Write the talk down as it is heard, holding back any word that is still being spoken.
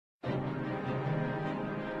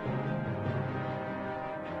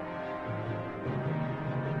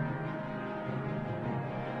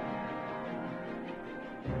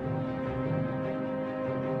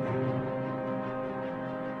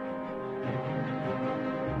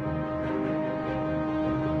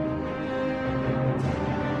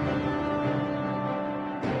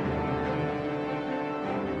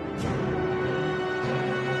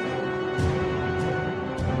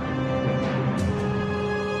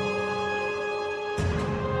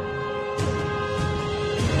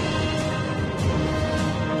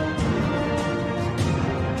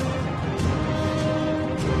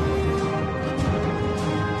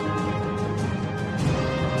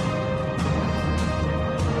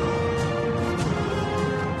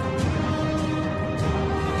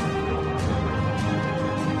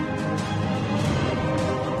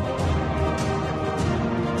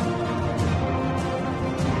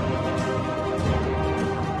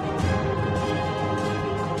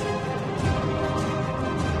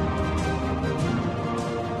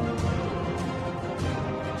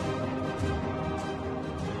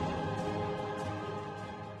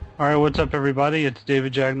Alright, what's up everybody? It's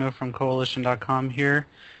David Jagno from Coalition.com here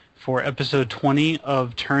for episode 20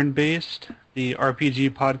 of Turn-Based, the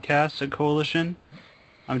RPG podcast at Coalition.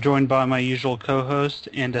 I'm joined by my usual co-host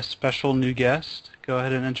and a special new guest. Go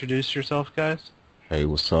ahead and introduce yourself, guys. Hey,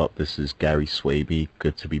 what's up? This is Gary Swaby.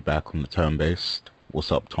 Good to be back on the Turn-Based.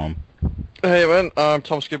 What's up, Tom? Hey man, I'm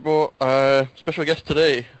Tom Skidmore, special guest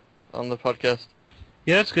today on the podcast.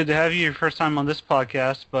 Yeah, it's good to have you. Your first time on this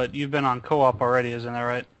podcast, but you've been on co-op already, isn't that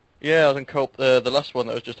right? Yeah, I was in co-op, the last one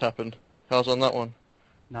that was just happened. I was on that one.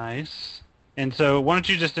 Nice. And so why don't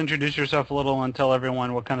you just introduce yourself a little and tell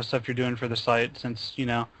everyone what kind of stuff you're doing for the site, since,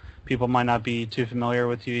 people might not be too familiar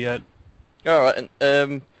with you yet. Alright,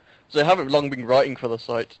 and so I haven't long been writing for the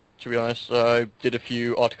site, to be honest. I did a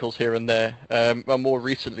few articles here and there. And more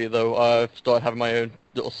recently, though, I've started having my own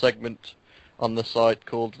little segment on the site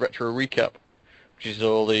called Retro Recap, which is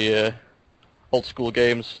all the old school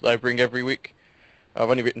games that I bring every week. I've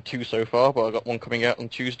only written 2 so far, but I've got one coming out on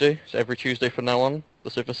Tuesday, so every Tuesday from now on, the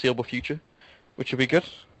foreseeable future, which will be good.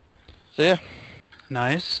 So yeah.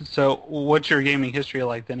 Nice. So what's your gaming history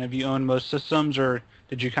like then? Have you owned most systems, or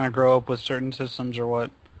did you kind of grow up with certain systems, or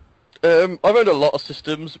what? I've owned a lot of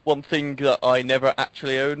systems. One thing that I never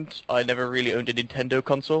actually owned, I never really owned a Nintendo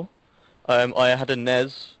console. I had a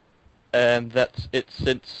NES, and that's it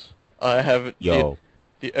since. I haven't. Yo,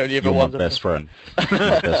 the only other you're my ones best friend.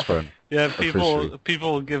 My best friend. Yeah, Officially.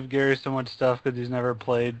 people give Gary so much stuff because he's never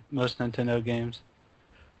played most Nintendo games.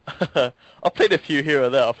 I played a few here or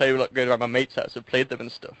there. I played like going around my mates' house and played them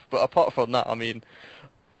and stuff. But apart from that, I mean,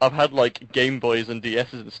 I've had like Game Boys and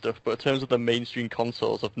DSs and stuff. But in terms of the mainstream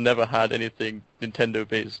consoles, I've never had anything Nintendo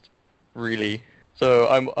based, really. So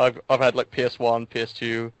I've had like PS1,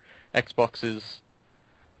 PS2, Xboxes.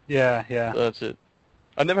 Yeah, yeah. That's it.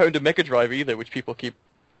 I never owned a Mega Drive either, which people keep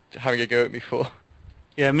having a go at me for.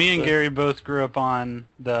 Yeah, me and Gary both grew up on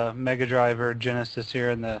the Mega Drive or Genesis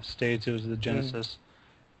here in the States. It was the Genesis.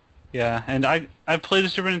 Yeah, and I played the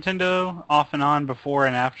Super Nintendo off and on before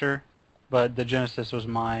and after, but the Genesis was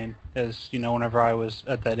mine, as, whenever I was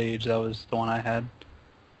at that age, that was the one I had.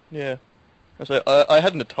 Yeah. So I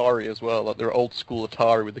had an Atari as well, like their old school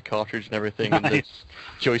Atari with the cartridge and everything, and the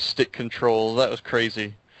joystick controls. That was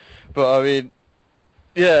crazy. But I mean,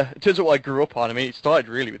 yeah, in terms of what I grew up on, I mean, it started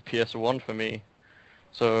really with PS1 for me.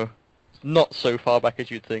 So, it's not so far back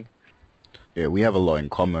as you'd think. Yeah, we have a lot in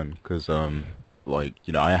common because, I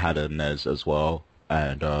had a NES as well,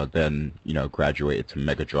 and then, graduated to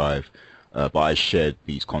Mega Drive. But I shared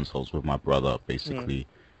these consoles with my brother, basically.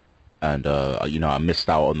 And, I missed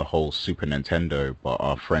out on the whole Super Nintendo, but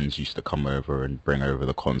our friends used to come over and bring over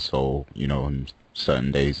the console, on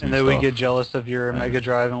certain days and then stuff. we get jealous of your Mega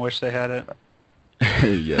Drive and wish they had it.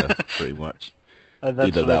 Yeah, pretty much. That's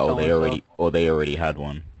Either what that I or tell they already had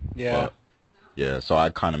one. Yeah. But, yeah, so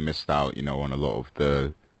I kind of missed out, on a lot of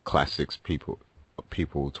the classics people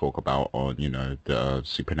talk about on, the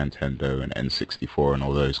Super Nintendo and N64 and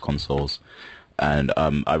all those consoles. And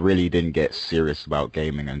I really didn't get serious about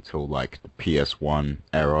gaming until like the PS1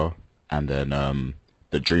 era, and then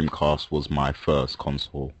the Dreamcast was my first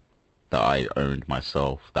console that I owned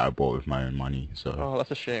myself, that I bought with my own money. So Oh,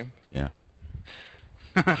 that's a shame. yeah.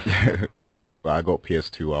 But I got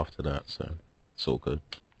PS2 after that, so it's all good.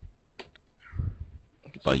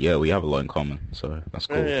 But yeah, we have a lot in common, so that's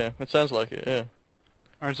cool. Yeah, it sounds like it, yeah.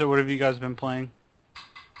 Alright, so what have you guys been playing?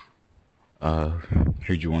 Who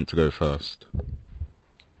do you want to go first?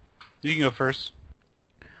 You can go first.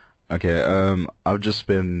 Okay, I've just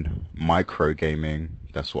been micro gaming,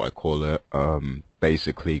 that's what I call it,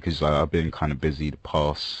 basically, because I've been kind of busy the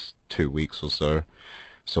past 2 weeks or so.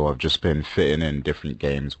 So I've just been fitting in different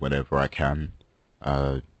games whenever I can.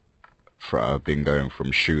 I've been going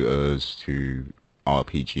from shooters to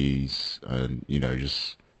RPGs and,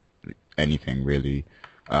 just anything really.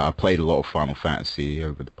 I played a lot of Final Fantasy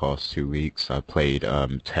over the past 2 weeks. I played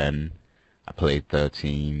 10, I played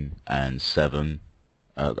 13 and 7.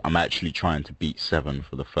 I'm actually trying to beat 7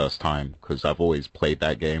 for the first time because I've always played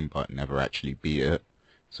that game but never actually beat it.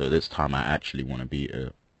 So this time I actually want to beat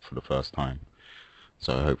it for the first time.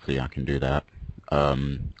 So hopefully I can do that.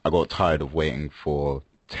 I got tired of waiting for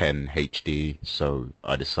 10 HD, so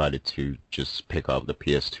I decided to just pick up the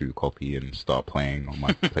PS2 copy and start playing on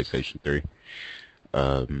my PlayStation 3.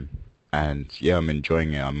 And yeah, I'm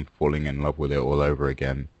enjoying it. I'm falling in love with it all over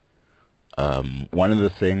again. One of the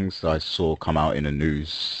things I saw come out in the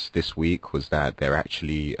news this week was that they're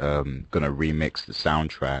actually going to remix the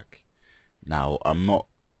soundtrack. Now, I'm not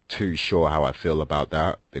too sure how I feel about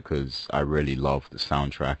that because I really love the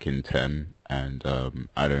soundtrack in 10 and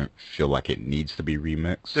I don't feel like it needs to be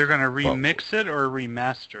remixed. They're going to remix it or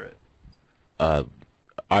remaster it?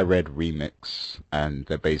 I read Remix, and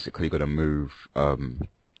they're basically going to move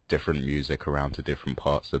different music around to different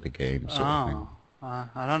parts of the game, sort of thing. Oh,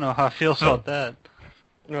 I don't know how I feel about that.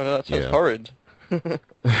 No, that sounds Yeah. horrid.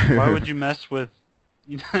 Why would you mess with?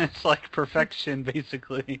 You know, it's like perfection,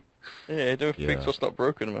 basically. Yeah, don't fix Yeah. what's not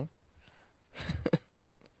broken, man.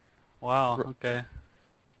 Wow. Okay.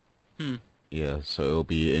 Yeah, so it'll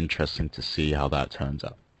be interesting to see how that turns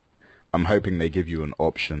out. I'm hoping they give you an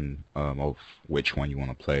option of which one you want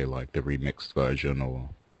to play, like the remixed version or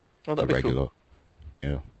Oh, the that'd be regular. cool.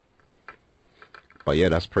 Yeah. But yeah,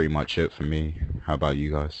 that's pretty much it for me. How about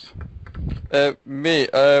you guys? Me,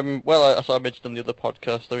 well, as I mentioned on the other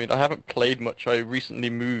podcast, I mean, I haven't played much. I recently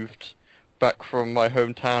moved back from my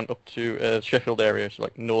hometown up to Sheffield area, so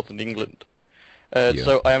like northern England. Yeah.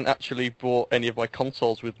 So I haven't actually brought any of my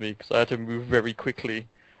consoles with me because I had to move very quickly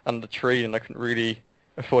on the train, and I couldn't really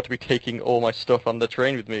afford to be taking all my stuff on the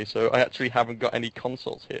train with me. So I actually haven't got any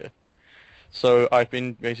consoles here. So I've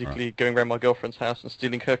been basically going around my girlfriend's house and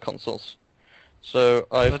stealing her consoles. So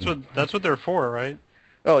I've... That's what they're for, right?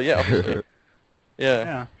 Oh, yeah, obviously. Yeah.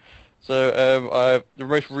 Yeah. So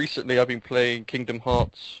most recently I've been playing Kingdom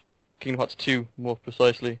Hearts 2 more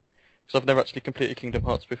precisely, because I've never actually completed Kingdom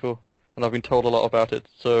Hearts before, and I've been told a lot about it.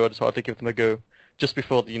 So I decided to give them a go just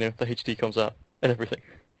before the HD comes out and everything.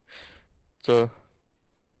 So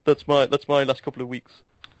that's my last couple of weeks.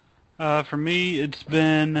 For me, it's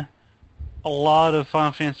been a lot of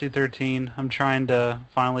Final Fantasy 13. I'm trying to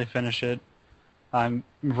finally finish it. I'm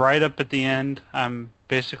right up at the end. I'm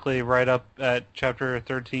basically right up at chapter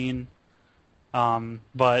 13.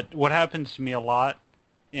 But what happens to me a lot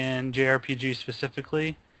in JRPG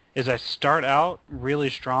specifically is I start out really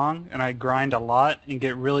strong and I grind a lot and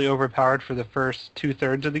get really overpowered for the first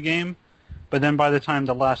 2/3 of the game. But then by the time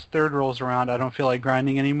the last third rolls around, I don't feel like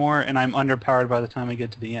grinding anymore, and I'm underpowered by the time I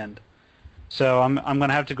get to the end. So I'm going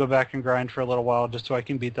to have to go back and grind for a little while just so I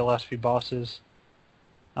can beat the last few bosses.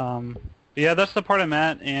 But yeah, that's the part I'm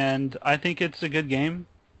at, and I think it's a good game.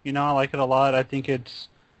 You know, I like it a lot. I think it's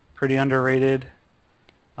pretty underrated.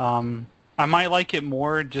 I might like it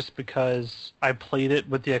more just because I played it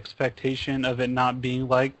with the expectation of it not being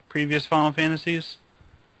like previous Final Fantasies.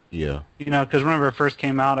 Yeah. You know, because whenever it first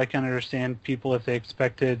came out, I can understand people if they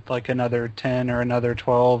expected like another 10 or another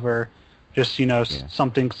 12 or just,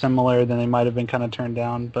 something similar, then they might have been kind of turned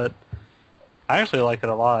down. But I actually like it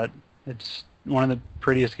a lot. It's one of the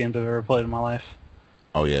prettiest games I've ever played in my life.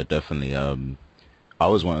 Oh yeah, definitely. I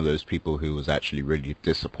was one of those people who was actually really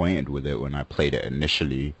disappointed with it when I played it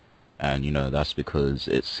initially, and that's because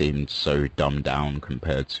it seemed so dumbed down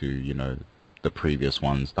compared to the previous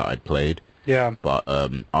ones that I'd played. Yeah. But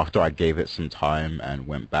after I gave it some time and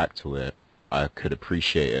went back to it, I could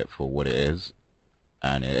appreciate it for what it is,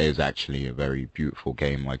 and it is actually a very beautiful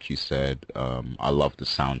game, like you said. I love the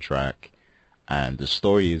soundtrack, and the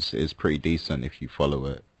story is pretty decent if you follow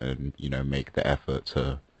it and make the effort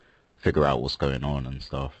to figure out what's going on and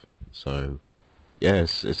stuff. So yeah,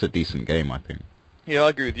 it's a decent game, I think. Yeah, I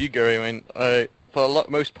agree with you, Gary. I mean, for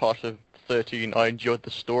most part of 13, I enjoyed the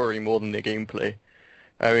story more than the gameplay.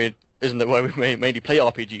 I mean, isn't that why we mainly play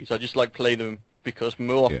RPGs? I just like playing them because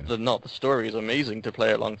more often than not, the story is amazing to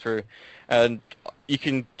play along through, and you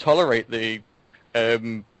can tolerate the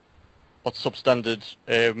substandard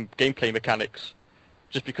gameplay mechanics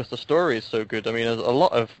just because the story is so good. I mean, there's a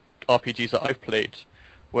lot of RPGs that I've played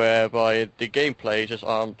whereby the gameplay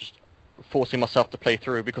I'm just forcing myself to play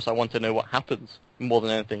through because I want to know what happens more than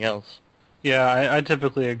anything else. Yeah, I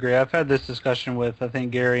typically agree. I've had this discussion with, I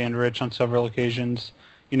think, Gary and Rich on several occasions.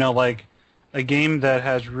 Like a game that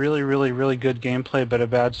has really, really, really good gameplay but a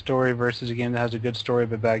bad story versus a game that has a good story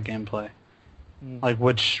but bad gameplay. Like,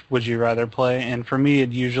 which would you rather play? And for me,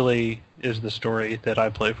 it usually is the story that I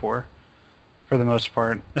play for the most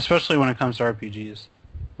part, especially when it comes to RPGs,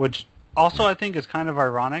 which also I think is kind of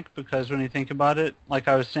ironic because when you think about it, like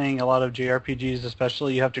I was saying, a lot of JRPGs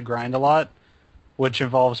especially, you have to grind a lot, which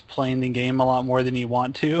involves playing the game a lot more than you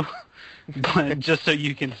want to, but just so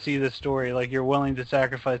you can see the story. Like, you're willing to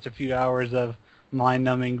sacrifice a few hours of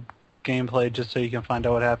mind-numbing gameplay just so you can find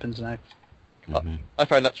out what happens next. Mm-hmm. I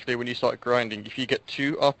find actually when you start grinding, if you get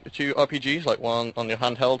two RPGs, like one on your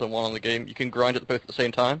handheld and one on the game, you can grind it both at the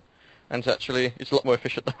same time, and it's a lot more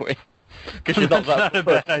efficient that way. Because you're not That's not a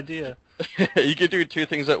bad idea. You can do two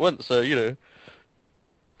things at once, so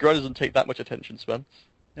grind doesn't take that much attention span.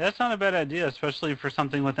 That's not a bad idea, especially for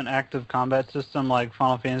something with an active combat system like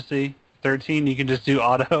Final Fantasy 13. You can just do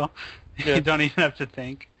auto. Yeah. You don't even have to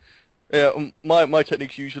think. Yeah, my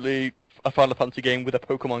technique's usually a Final Fantasy game with a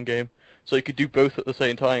Pokemon game, so you could do both at the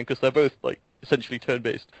same time because they're both like essentially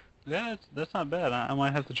turn-based. Yeah, that's not bad. I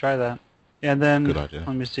might have to try that. And then, Good idea.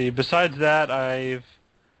 let me see. Besides that, I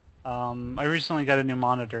recently got a new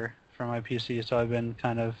monitor for my PC, so I've been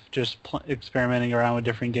kind of just experimenting around with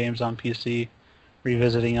different games on PC,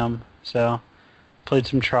 revisiting them. So, played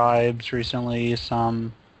some Tribes recently,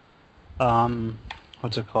 some,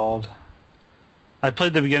 what's it called? I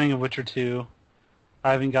played the beginning of Witcher 2.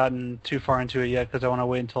 I haven't gotten too far into it yet because I want to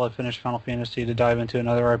wait until I finish Final Fantasy to dive into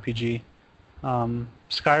another RPG.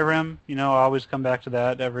 Skyrim, I always come back to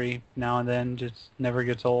that every now and then. Just never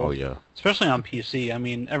gets old. Oh yeah. Especially on PC. I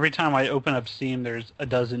mean, every time I open up Steam, there's a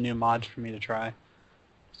dozen new mods for me to try.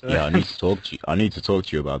 So Yeah, I need to talk to you. I need to talk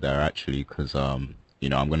to you about that actually, because I'm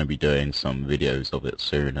going to be doing some videos of it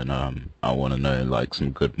soon, and I want to know like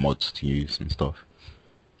some good mods to use and stuff.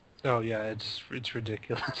 Oh yeah, it's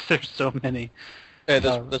ridiculous. There's so many. Yeah,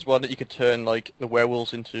 there's one that you could turn like the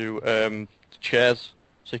werewolves into chairs,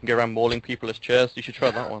 so you can go around mauling people as chairs. You should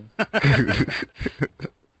try that one.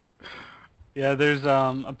 Yeah, there's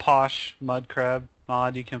a posh mud crab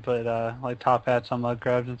mod. You can put like top hats on mud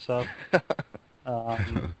crabs and stuff.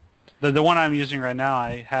 The one I'm using right now,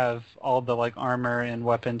 I have all the like armor and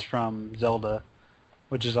weapons from Zelda,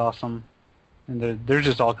 which is awesome. And there's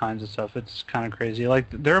just all kinds of stuff. It's kind of crazy. Like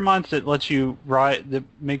there are mods that lets you ride, that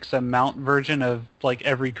makes a mount version of like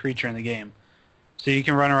every creature in the game, so you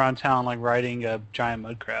can run around town like riding a giant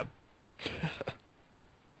mud crab.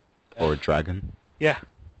 Or a dragon. Yeah.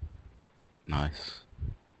 Nice.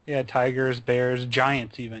 Yeah, tigers, bears,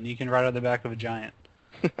 giants even. You can ride on the back of a giant.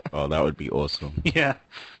 Oh, that would be awesome. Yeah.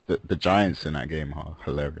 The giants in that game are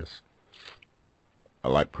hilarious. I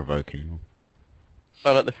like provoking them. I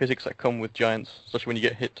like the physics that come with giants, especially when you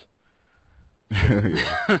get hit.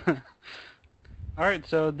 Yeah. All right,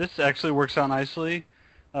 so this actually works out nicely.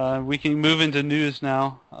 We can move into news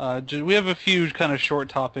now. We have a few kind of short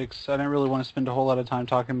topics. I don't really want to spend a whole lot of time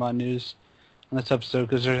talking about news on this episode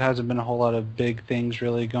because there hasn't been a whole lot of big things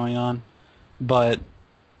really going on. But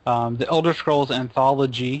the Elder Scrolls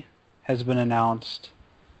Anthology has been announced,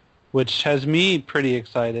 which has me pretty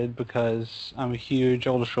excited because I'm a huge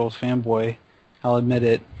Elder Scrolls fanboy. I'll admit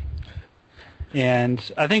it. And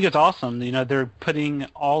I think it's awesome. They're putting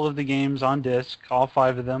all of the games on disc, all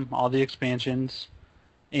 5 of them, all the expansions,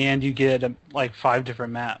 and you get like 5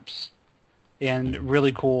 different maps and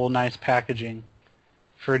really cool, nice packaging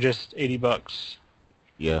for just $80.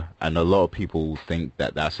 Yeah, and a lot of people think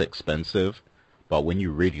that that's expensive, but when you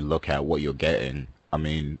really look at what you're getting, I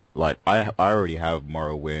mean, like I already have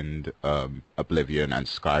Morrowind, Oblivion, and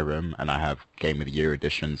Skyrim, and I have Game of the Year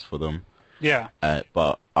editions for them. Yeah.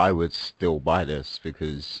 But I would still buy this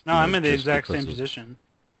because... No, I'm in the exact same position.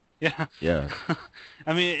 Yeah. Yeah.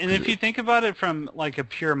 I mean, and if you think about it from like a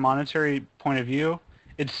pure monetary point of view,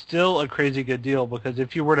 it's still a crazy good deal because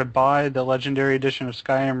if you were to buy the Legendary Edition of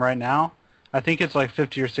Skyrim right now, I think it's like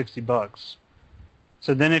 $50 or $60.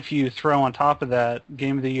 So then if you throw on top of that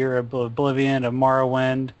Game of the Year of Oblivion, of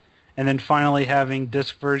Morrowind, and then finally having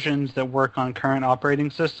disc versions that work on current operating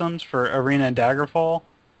systems for Arena and Daggerfall...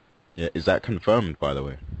 Yeah, is that confirmed, by the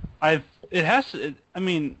way? It has. I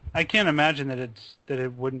mean, I can't imagine that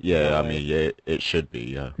it wouldn't. Yeah, I mean, yeah, it should be.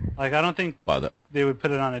 Yeah. Like, I don't think they would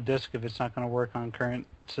put it on a disc if it's not going to work on current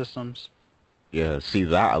systems. Yeah, see,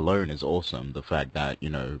 that alone is awesome. The fact that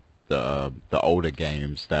the older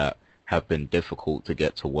games that have been difficult to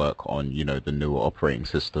get to work on, the newer operating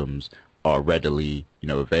systems are readily,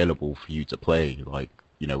 available for you to play, like,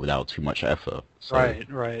 without too much effort. So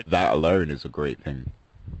Right. That alone is a great thing.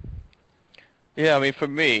 Yeah, I mean, for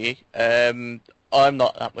me, I'm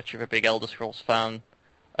not that much of a big Elder Scrolls fan.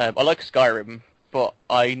 I like Skyrim, but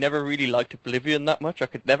I never really liked Oblivion that much. I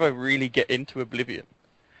could never really get into Oblivion.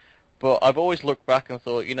 But I've always looked back and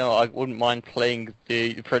thought, I wouldn't mind playing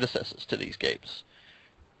the predecessors to these games.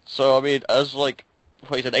 So, I mean, as like,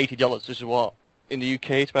 what you said, $80, this is what? In the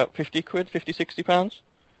UK, it's about 50 quid, 50, 60 pounds? Is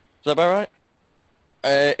that about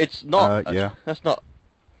right? It's not... Yeah.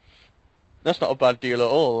 That's not a bad deal at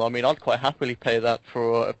all. I mean, I'd quite happily pay that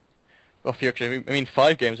for a few. I mean,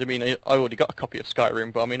 5 games. I mean, I already got a copy of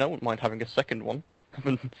Skyrim, but I mean, I wouldn't mind having a second one. I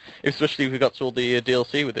mean, especially if we got all the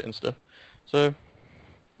DLC with it and stuff. So.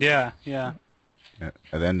 Yeah. And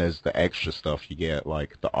then there's the extra stuff you get,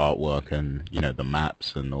 like the artwork and the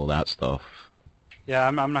maps and all that stuff. Yeah,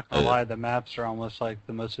 I'm not gonna lie. The maps are almost like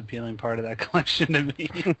the most appealing part of that collection to me.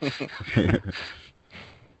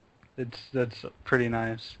 That's pretty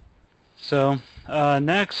nice. So,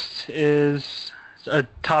 next is a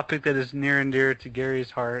topic that is near and dear to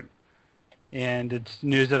Gary's heart, and it's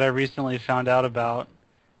news that I recently found out about.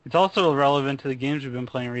 It's also relevant to the games we've been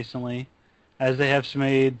playing recently, as they have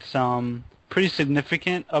made some pretty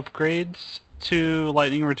significant upgrades to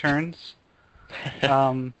Lightning Returns.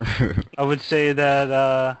 I would say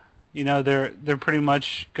that they're pretty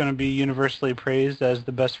much going to be universally praised as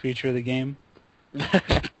the best feature of the game.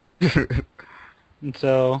 And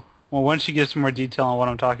so, well, why don't you give some more detail on what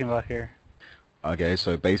I'm talking about here? Okay,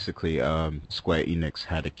 so basically, Square Enix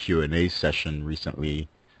had a Q&A session recently,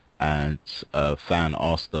 and a fan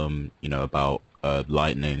asked them, about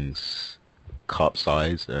Lightning's cup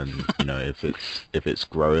size and if it's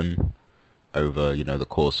grown over the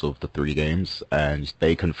course of the 3 games, and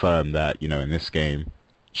they confirmed that in this game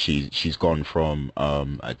she's gone from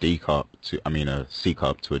a D cup to a C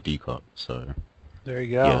cup to a D cup. So There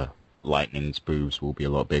you go. yeah, Lightning's boobs will be a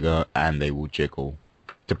lot bigger and they will jiggle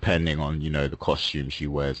depending on the costume she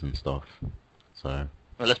wears and stuff. So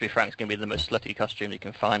Well, let's be frank, it's going to be the most slutty costume you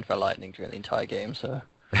can find for Lightning during the entire game, so...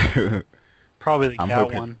 Probably the I'm cat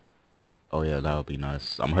hoping- one. oh yeah, that would be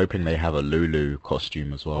nice. I'm hoping they have a Lulu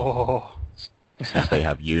costume as well, Oh, since they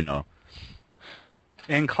have Yuna.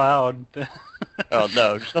 and Cloud. Oh,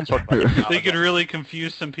 no, just not talking about it. They could really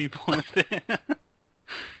confuse some people with it.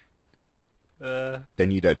 They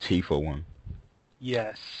need a Tifa one.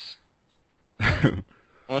 Yes.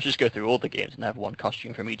 Why don't you just go through all the games and have one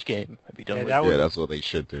costume from each game and be done Yeah, with that it? would- Yeah, that's what they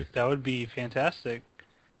should do. That would be fantastic.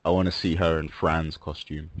 I want to see her in Fran's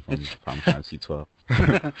costume from Final Fantasy 12.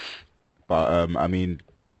 But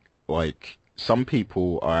like some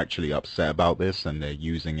people are actually upset about this, and they're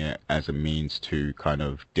using it as a means to kind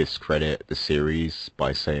of discredit the series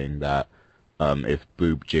by saying that if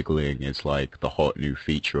boob jiggling is like the hot new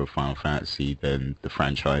feature of Final Fantasy, then the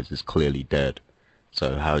franchise is clearly dead.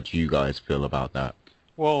 So how do you guys feel about that?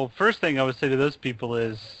 Well, first thing I would say to those people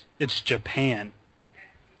is, it's Japan.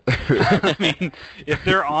 I mean, if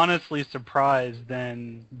they're honestly surprised,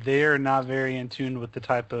 then they're not very in tune with the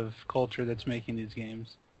type of culture that's making these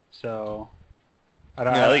games. So, I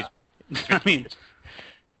don't Yeah, know. at I mean,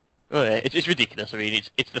 Oh, yeah, it's ridiculous. I mean,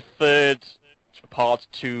 it's the third part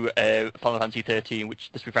to Final Fantasy 13, which,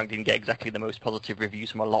 let's be frank, didn't get exactly the most positive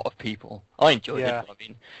reviews from a lot of people. I enjoyed Yeah. it, I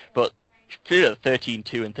mean, but clearly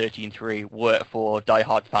 13.2 and 13.3 were for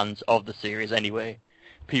die-hard fans of the series anyway.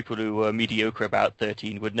 People who were mediocre about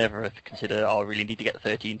 13 would never have considered, oh, I really need to get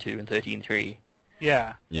 13.2 and 13.3.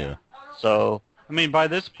 yeah. Yeah, So, I mean, by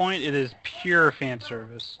this point, it is pure fan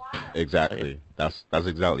service. exactly. That's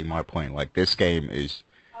exactly my point. Like, this game is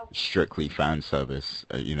strictly fan service.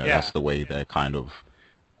 Yeah. That's the way they're kind of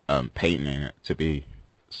painting it to be.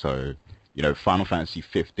 So, Final Fantasy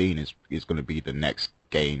 15 is going to be the next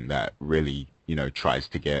game that really, tries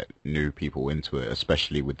to get new people into it,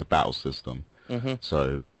 especially with the battle system. mhm.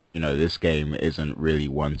 So, this game isn't really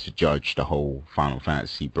one to judge the whole Final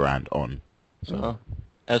Fantasy brand on. So,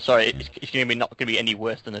 Sorry, it's going to be not going to be any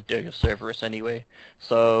worse than a Dirge of Cerberus anyway.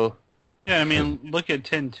 So, Yeah, I mean, look at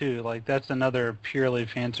 10-2. Like, that's another purely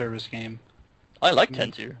fan service game. I like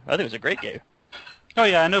 10.2. I think it was a great game. Oh,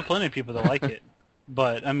 yeah, I know plenty of people that like it.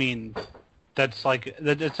 But, I mean, that's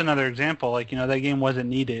another example. Like, that game wasn't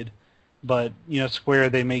needed. But,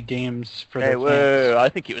 Square, they make games for Hey, their fans. whoa, I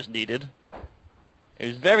think it was needed. It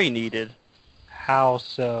was very needed. How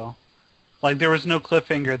so? Like, there was no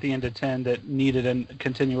cliffhanger at the end of 10 that needed a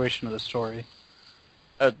continuation of the story.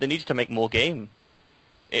 They needed to make more game.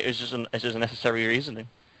 It was just a necessary reasoning.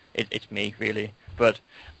 It's me, really. But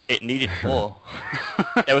it needed more.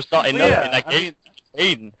 There was not enough yeah, in that I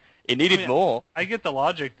game. It needed I mean, more. I get the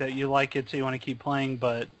logic that you like it so you want to keep playing,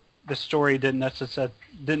 but the story didn't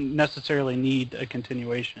necessarily need a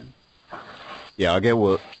continuation. yeah, I get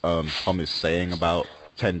what Tom is saying about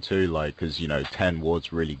 10 too, like, because, 10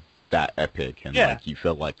 was really that epic, and, Yeah. like, you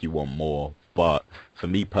felt like you want more. But for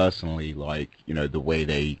me personally, like, the way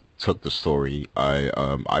they took the story,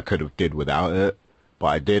 I could have did without it, but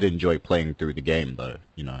I did enjoy playing through the game, though,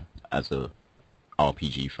 as a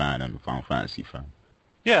RPG fan and a Final Fantasy fan.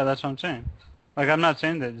 Yeah, that's what I'm saying. Like, I'm not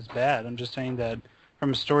saying that it's bad. I'm just saying that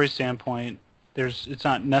from a story standpoint, it's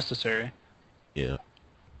not necessary. Yeah.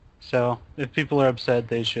 So if people are upset,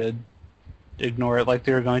 they should ignore it like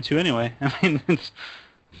they were going to anyway. I mean, it's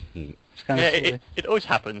kind of Yeah, silly. it always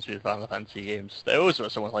happens with Final Fantasy games. There always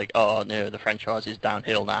was someone like, oh no, the franchise is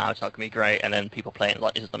downhill now, it's not going to be great, and then people play it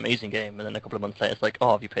like, this is an amazing game, and then a couple of months later it's like,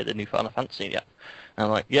 oh, have you played the new Final Fantasy yet? And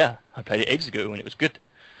I'm like, yeah, I played it ages ago and it was good.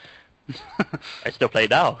 I still play it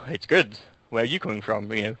now, it's good. Where are you coming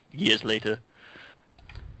from, years later?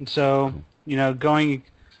 And so, going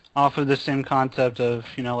off of the same concept of,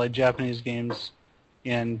 like Japanese games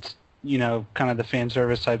and, kind of the fan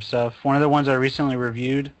service type stuff, one of the ones I recently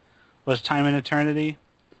reviewed was Time and Eternity.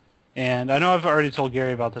 And I know I've already told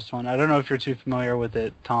Gary about this one. I don't know if you're too familiar with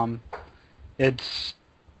it, Tom. It's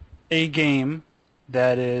a game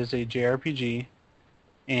that is a JRPG,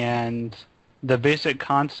 and the basic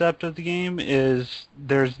concept of the game is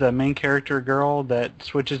there's the main character girl that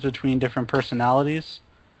switches between different personalities,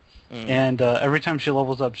 and every time she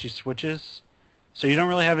levels up, she switches. So you don't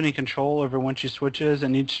really have any control over when she switches,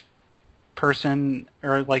 and each person,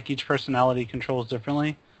 or like each personality controls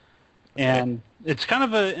differently. Okay. And it's kind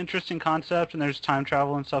of an interesting concept, and there's time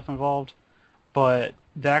travel and stuff involved, but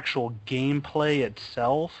the actual gameplay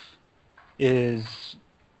itself is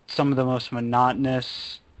some of the most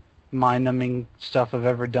monotonous, mind-numbing stuff I've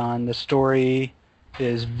ever done. The story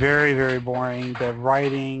is very, very boring. The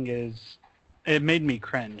writing is... It made me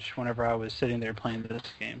cringe whenever I was sitting there playing this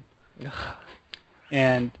game.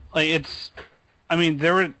 And like it's... I mean,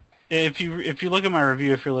 there were... If you look at my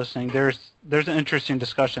review, if you're listening, there's an interesting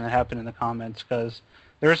discussion that happened in the comments, because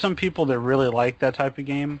there are some people that really like that type of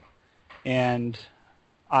game, and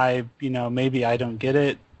maybe I don't get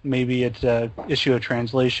it. Maybe it's a issue of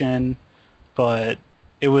translation, but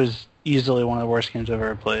it was easily one of the worst games I've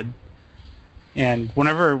ever played. And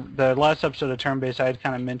whenever the last episode of Turn-Based, I had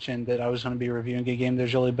kind of mentioned that I was going to be reviewing a game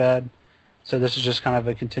that's really bad. So this is just kind of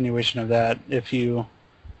a continuation of that. If you're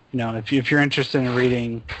interested in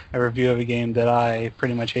reading a review of a game that I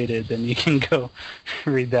pretty much hated, then you can go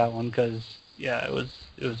read that one, because yeah, it was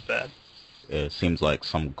bad. It seems like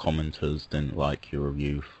some commenters didn't like your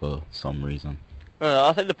review for some reason. Well,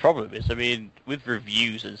 I think the problem is, I mean, with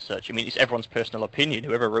reviews and such, I mean, it's everyone's personal opinion.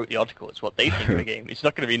 Whoever wrote the article, it's what they think of the game. It's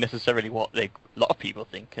not going to be necessarily what a lot of people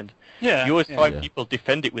think. And you always find people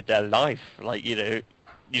defend it with their life. Like, you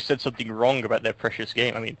said something wrong about their precious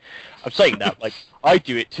game. I mean, I'm saying that, like, I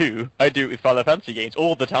do it too. I do it with Final Fantasy games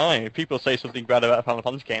all the time. If people say something bad about Final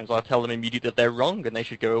Fantasy games, I tell them immediately that they're wrong and they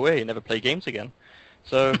should go away and never play games again.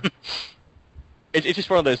 So, it's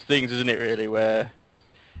just one of those things, isn't it, really, where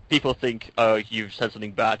people think, oh, you've said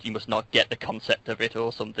something bad, you must not get the concept of it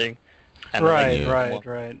or something. And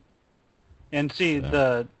Right. And see,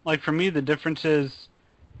 for me, the difference is,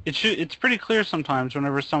 it's pretty clear sometimes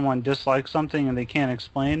whenever someone dislikes something and they can't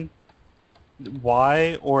explain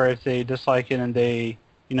why, or if they dislike it and they,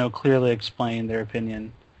 clearly explain their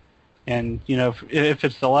opinion. And, if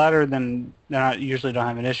it's the latter, then I usually don't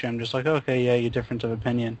have an issue. I'm just like, okay, yeah, you difference of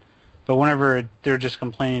opinion. But whenever they're just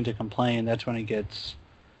complaining to complain, that's when it gets...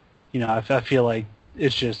 I feel like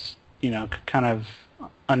it's just, kind of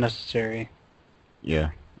unnecessary.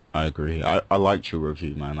 Yeah, I agree. I liked your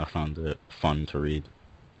review, man. I found it fun to read.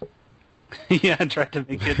 Yeah, I tried to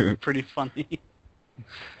make it pretty funny. It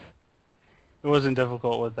wasn't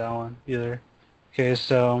difficult with that one, either. Okay,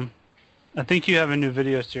 so I think you have a new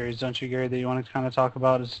video series, don't you, Gary, that you want to kind of talk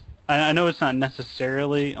about? I know it's not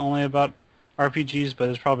necessarily only about RPGs, but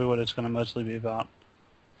it's probably what it's going to mostly be about.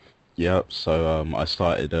 Yep, so I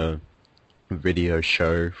started a video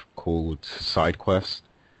show called Side Quest,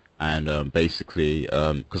 and basically,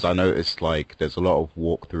 because I noticed like there's a lot of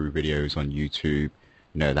walkthrough videos on YouTube,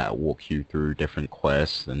 that walk you through different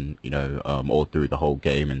quests and, all through the whole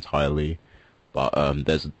game entirely, but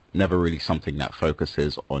there's never really something that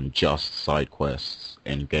focuses on just side quests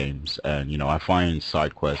in games, and, I find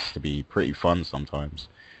side quests to be pretty fun sometimes,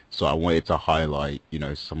 so I wanted to highlight,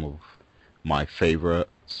 some of my favorite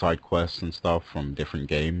side quests and stuff from different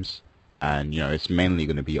games, and it's mainly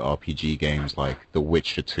going to be RPG games. Like The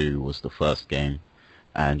Witcher 2 was the first game,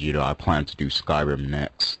 and I plan to do Skyrim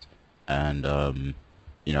next, and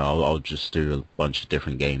I'll just do a bunch of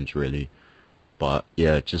different games really. But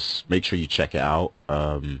yeah, just make sure you check it out.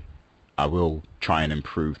 I will try and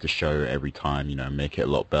improve the show every time, make it a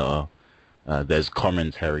lot better. There's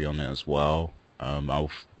commentary on it as well.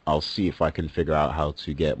 I'll see if I can figure out how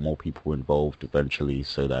to get more people involved eventually,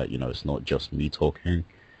 so that it's not just me talking,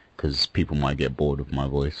 because people might get bored of my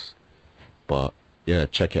voice. But yeah,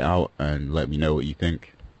 check it out and let me know what you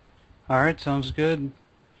think. All right, sounds good.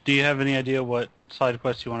 Do you have any idea what side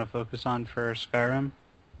quests you want to focus on for Skyrim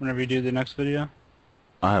whenever you do the next video?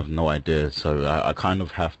 I have no idea, so I kind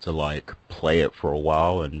of have to like play it for a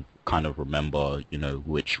while and kind of remember,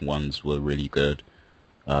 which ones were really good.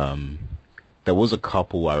 There was a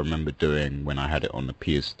couple I remember doing when I had it on the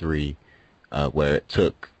PS3, where it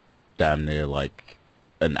took damn near like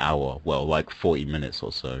an hour, well, like 40 minutes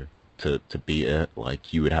or so to beat it.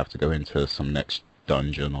 Like you would have to go into some next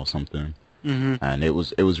dungeon or something, and it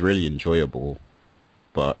was really enjoyable,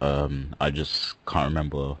 but I just can't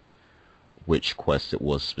remember which quest it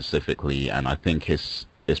was specifically, and I think it's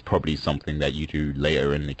probably something that you do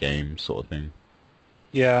later in the game, sort of thing.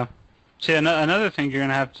 Yeah. See, another thing you're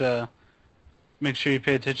gonna have to make sure you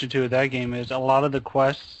pay attention to with that game is a lot of the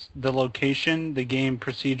quests, the location, the game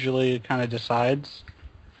procedurally kind of decides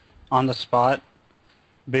on the spot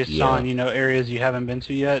based on, areas you haven't been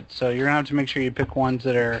to yet. So you're going to have to make sure you pick ones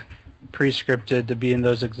that are pre-scripted to be in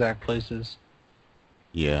those exact places.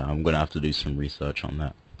 Yeah, I'm gonna have to do some research on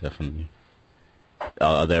that, definitely.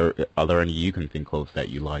 Are there any you can think of that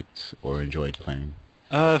you liked or enjoyed playing?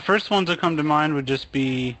 First ones that come to mind would just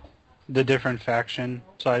be the different faction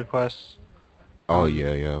side quests. Oh Um,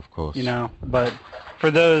 yeah, yeah, of course. but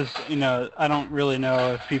for those, I don't really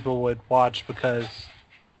know if people would watch because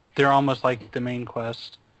they're almost like the main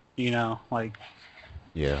quest. Like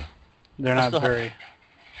Yeah. they're I not still ha- very.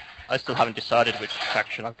 I still haven't decided which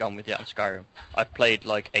faction I've gone with yet in Skyrim. I've played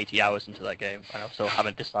like 80 hours into that game, and I still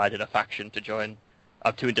haven't decided a faction to join.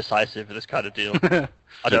 I'm too indecisive for this kind of deal.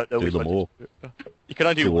 I don't know Do which them one. all. You can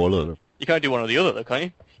only Do all of them. you can't do one or the other, though, can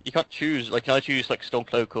you? You can't choose. Like, can I choose like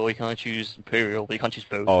Stormcloak or you can't choose Imperial, but you can't choose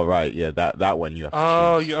both. Oh right, yeah, that one you have to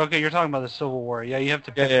Oh, choose. okay. You're talking about the Civil War. Yeah, you have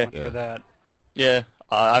to Yeah, pick yeah, one Yeah. for that. yeah.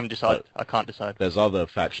 I haven't decided. But I can't decide. there's other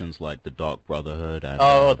factions like the Dark Brotherhood and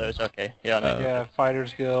Oh, those. Okay. Yeah, I know. Yeah,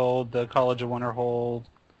 Fighters Guild, the College of Winterhold.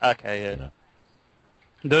 Okay, yeah. yeah,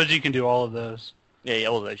 Those you can do all of those. Yeah,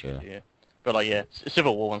 all of those you Yeah. can do, yeah. But like, yeah,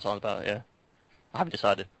 Civil War one's on about, yeah. I haven't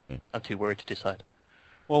decided. Yeah. I'm too worried to decide.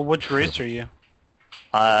 Well, which race are you?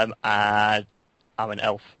 And I'm an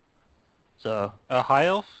elf, so A high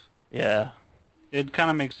elf? yeah, It kind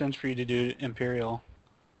of makes sense for you to do Imperial.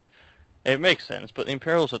 it makes sense. But the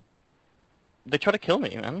Imperials they try to kill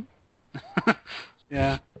me, man.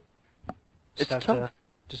 Yeah. It's Just have tough. to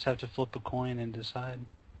just have to flip a coin and decide.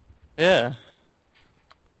 Yeah.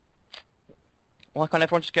 Why can't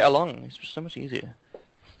everyone just get along? It's just so much easier.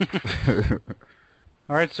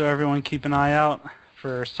 All right, so everyone keep an eye out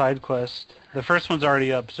for side quest. The first one's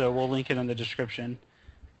already up, so we'll link it in the description.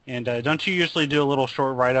 And don't you usually do a little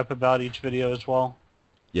short write-up about each video as well?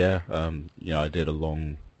 Yeah, I did a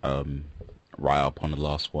long write-up on the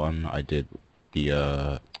last one. I did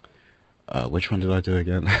the which one did I do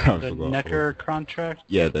again? I The forgot. Necker contract?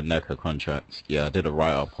 Yeah, the NECA contract. Yeah, I did a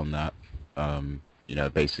write-up on that.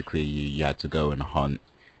 Basically you had to go and hunt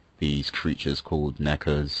these creatures called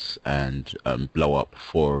Neckers and blow up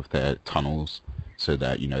 4 of their tunnels so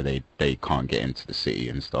that, they can't get into the city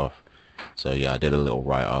and stuff. So yeah, I did a little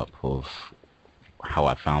write-up of how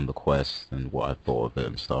I found the quest and what I thought of it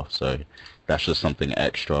and stuff. So that's just something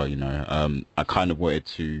extra, I kind of wanted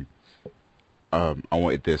to I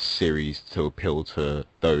wanted this series to appeal to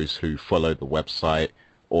those who follow the website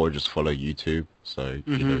or just follow YouTube. So,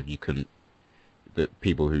 you can, the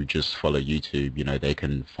people who just follow YouTube, they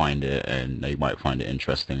can find it and they might find it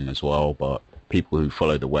interesting as well. But people who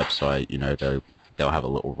follow the website, they'll have a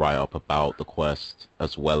little write-up about the quest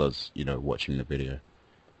as well as, watching the video.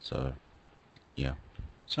 So, yeah.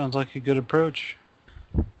 Sounds like a good approach.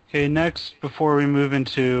 Okay, next, before we move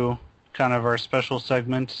into kind of our special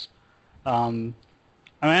segments, I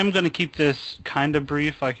am going to keep this kind of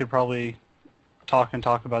brief. I could probably talk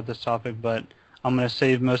about this topic, but I'm going to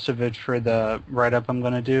save most of it for the write-up I'm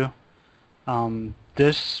going to do.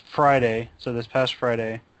 This Friday, so this past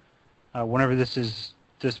Friday, whenever this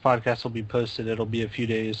podcast will be posted, it'll be a few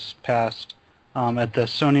days past, at the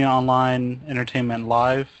Sony Online Entertainment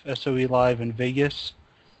Live, SOE Live in Vegas.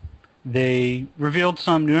 They revealed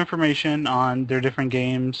some new information on their different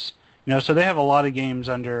games. So they have a lot of games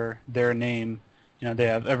under their name. They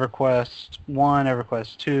have EverQuest 1,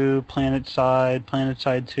 EverQuest 2,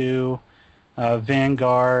 PlanetSide 2,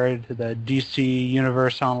 Vanguard, the DC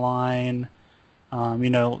Universe Online. So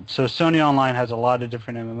Sony Online has a lot of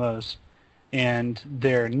different MMOs. And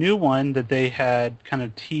their new one that they had kind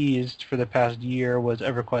of teased for the past year was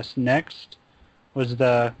EverQuest Next, was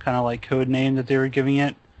the kind of like code name that they were giving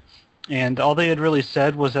it. And all they had really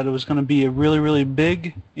said was that it was going to be a really, really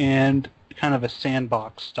big and kind of a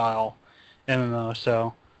sandbox style MMO.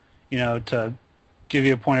 So, to give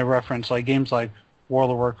you a point of reference, like games like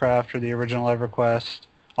World of Warcraft or the original EverQuest,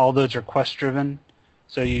 all those are quest driven.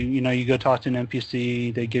 So you go talk to an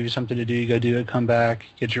NPC, they give you something to do, you go do it, come back,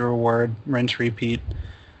 get your reward, rinse, repeat.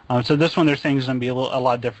 So this one they're saying is going to be a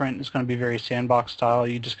lot different. It's going to be very sandbox style.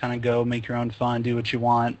 You just kind of go, make your own fun, do what you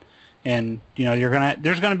want. And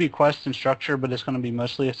there's gonna be quests and structure, but it's gonna be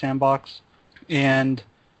mostly a sandbox. And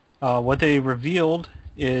what they revealed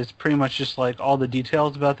is pretty much just like all the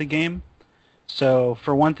details about the game. So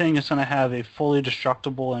for one thing, it's gonna have a fully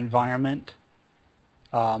destructible environment,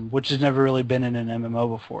 which has never really been in an MMO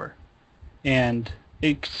before. And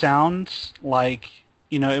it sounds like,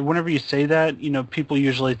 whenever you say that, people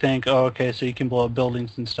usually think, oh, okay, so you can blow up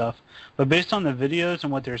buildings and stuff. But based on the videos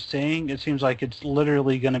and what they're saying, it seems like it's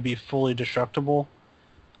literally going to be fully destructible.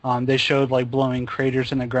 They showed like blowing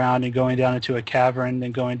craters in the ground and going down into a cavern,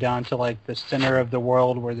 then going down to like the center of the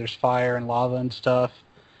world where there's fire and lava and stuff.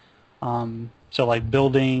 So like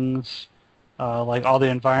buildings, Like all the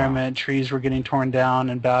environment, trees were getting torn down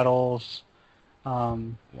in battles.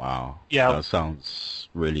 Wow. Yeah. That sounds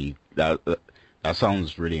really that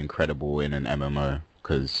sounds really incredible in an MMO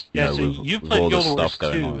because you Yeah, know so you with all played the Guild Wars stuff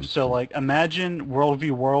going 2, on. so like imagine World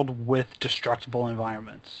v World with destructible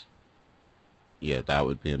environments. Yeah, that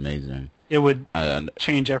would be amazing. It would And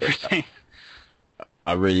change everything.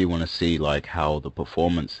 I really want to see like how the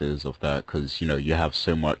performance is of that because you know you have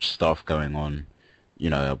so much stuff going on, you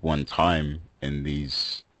know, at one time in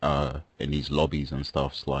these lobbies and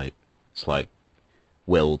stuff. It's like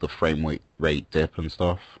will the rate dip and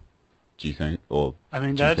stuff? Do you think, or I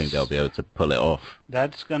mean, do you think they'll be able to pull it off?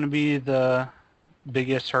 that's going to be the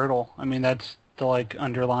biggest hurdle. I mean, that's the like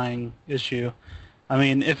underlying issue. I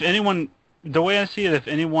mean, if anyone, the way I see it, if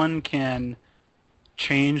anyone can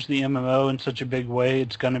change the MMO in such a big way,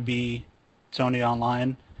 it's going to be Sony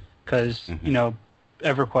Online, because you know,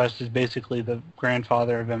 EverQuest is basically the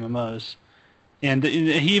grandfather of MMOs. And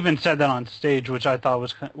he even said that on stage, which I thought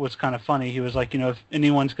was kind of funny. He was like, you know, if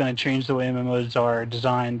anyone's going to change the way MMOs are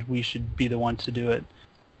designed, we should be the ones to do it.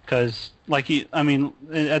 Because, like, I mean,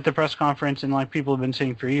 at the press conference, and like people have been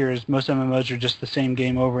saying for years, most MMOs are just the same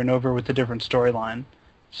game over and over with a different storyline.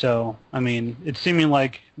 So, I mean, it's seeming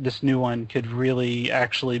like this new one could really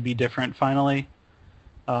actually be different finally.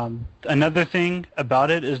 Another thing about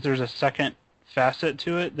it is there's a second facet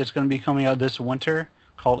to it that's going to be coming out this winter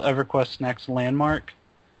called EverQuest Next Landmark,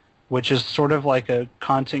 which is sort of like a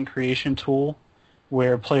content creation tool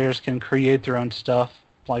where players can create their own stuff,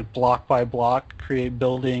 like block by block, create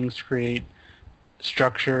buildings, create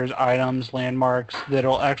structures, items, landmarks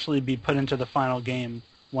that'll actually be put into the final game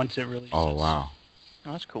once it releases. Oh wow.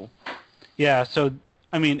 Oh, that's cool. Yeah, so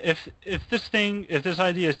I mean, if this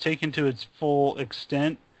idea is taken to its full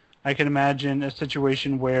extent, I can imagine a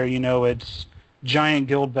situation where, you know, it's giant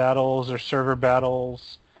guild battles or server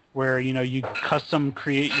battles where, you know, you custom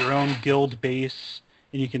create your own guild base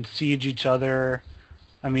and you can siege each other.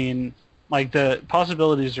 I mean, like, the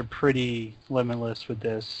possibilities are pretty limitless with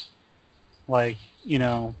this. Like, you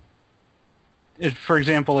know, for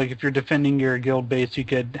example, like if you're defending your guild base, you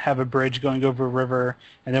could have a bridge going over a river,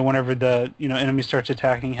 and then whenever the, you know, enemy starts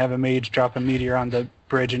attacking, have a mage drop a meteor on the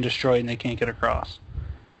bridge and destroy it, and they can't get across.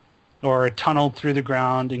 Or tunnel through the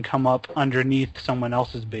ground and come up underneath someone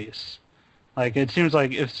else's base. Like, it seems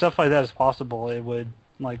like if stuff like that is possible, it would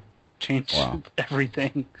like change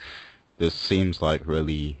everything. This seems like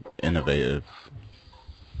really innovative.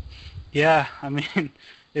 Yeah, I mean,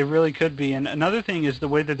 it really could be. And another thing is the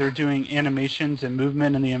way that they're doing animations and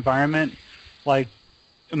movement in the environment. Like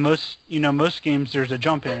most games, there's a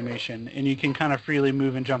jump animation, and you can kind of freely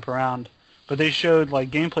move and jump around. But they showed like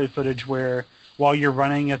gameplay footage where while you're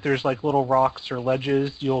running, if there's like little rocks or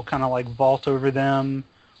ledges, you'll kind of like vault over them,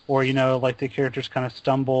 or, you know, like the characters kind of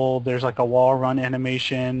stumble. There's like a wall run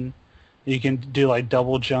animation. You can do like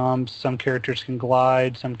double jumps. Some characters can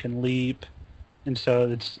glide, some can leap. And so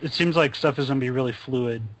it seems like stuff is going to be really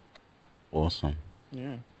fluid. Awesome.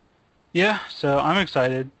 Yeah. Yeah, so I'm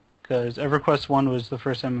excited because EverQuest 1 was the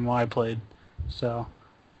first MMO I played. So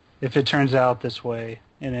if it turns out this way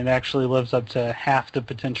and it actually lives up to half the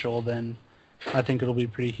potential, then I think it'll be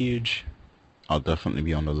pretty huge. I'll definitely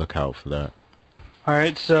be on the lookout for that. All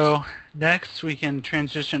right, so next we can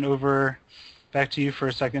transition over back to you for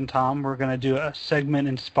a second, Tom. We're going to do a segment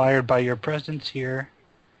inspired by your presence here.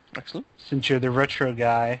 Excellent. Since you're the retro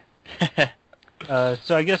guy. So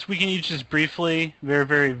I guess we can each just briefly, very,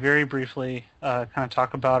 very, very briefly, kind of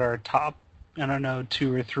talk about our top, I don't know,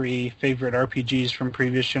 2 or 3 favorite RPGs from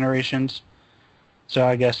previous generations. So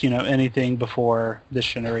I guess, you know, anything before this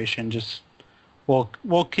generation, just we'll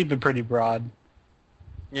keep it pretty broad.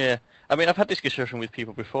 Yeah. I mean, I've had this discussion with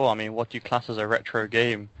people before. I mean, what do you class as a retro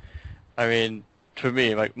game? I mean, for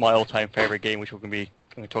me, like, my all-time favorite game, which we're going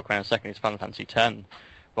to talk about in a second, is Final Fantasy X.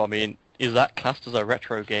 But I mean, is that classed as a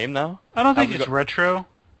retro game now? I don't think it's retro,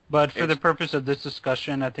 but for the purpose of this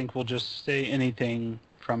discussion, I think we'll just say anything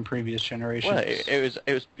from previous generations. Well,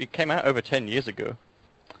 it came out over 10 years ago.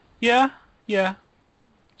 Yeah.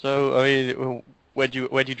 So I mean, where do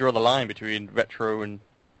you draw the line between retro and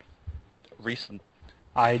recent?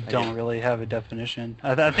 I don't really have a definition.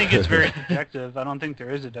 I think it's very subjective. I don't think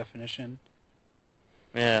there is a definition.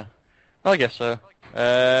 Yeah, I guess so.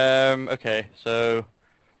 Okay, so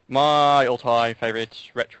my all-time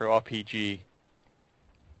favorite retro RPG. If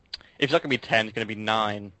it's not going to be 10, it's going to be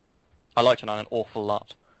 9. I liked 9 an awful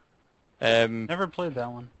lot. Never played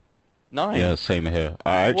that one. 9? Yeah, same here.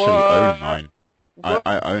 I actually own 9.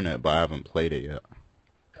 I own it, but I haven't played it yet.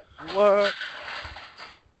 What?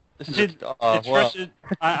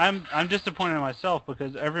 I'm disappointed in myself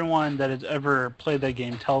because everyone that has ever played that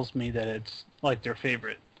game tells me that it's like their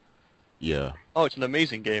favorite. Yeah. Oh, it's an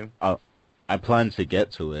amazing game. I plan to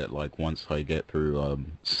get to it, like, once I get through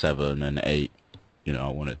 7 and 8. You know, I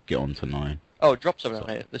want to get on to 9. Oh, drop 7 So,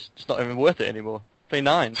 and 8. It's just not even worth it anymore. Play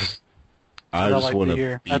 9. I What I just like want to to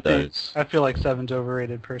hear. beat those. I feel like 7's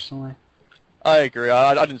overrated personally. I agree.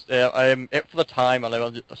 I didn't. For the time,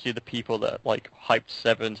 I see the people that like hyped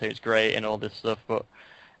 7, say it's great and all this stuff. But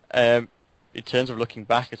in terms of looking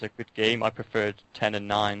back, it's a good game. I preferred 10 and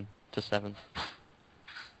 9 to 7.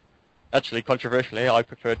 Actually, controversially, I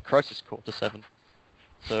preferred Crisis Core to 7.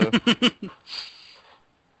 So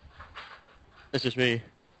it's just me.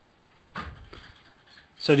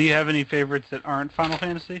 So do you have any favorites that aren't Final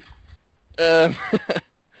Fantasy?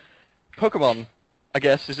 Pokemon, I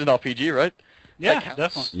guess, is an RPG, right? Yeah, That counts.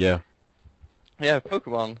 definitely. Yeah. Yeah,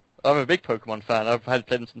 Pokemon. I'm a big Pokemon fan. I've had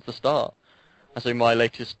played them since the start. And so my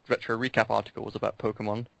latest retro recap article was about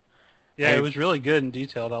Pokemon. Yeah, it was really good and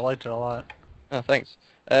detailed. I liked it a lot. Oh, thanks.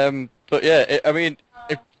 But yeah,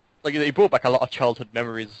 it brought back a lot of childhood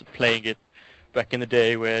memories of playing it back in the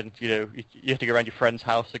day when, you had to go around your friend's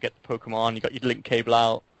house to get the Pokemon, you got your link cable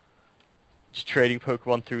out, just trading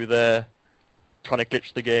Pokemon through there, trying to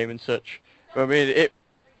glitch the game and such. But, I mean,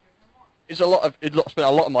 it's spent a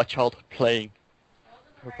lot of my childhood playing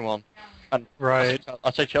Pokemon. And Right.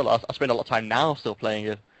 I say childhood, I spend a lot of time now still playing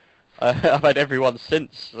it. I've had every one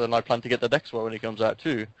since, and I plan to get the next one when it comes out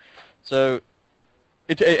too. So,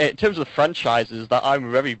 in terms of the franchises that I'm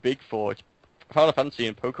very big for, it's Final Fantasy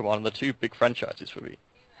and Pokemon are the two big franchises for me.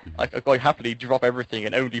 I quite happily drop everything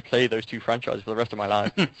and only play those two franchises for the rest of my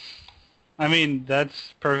life. I mean,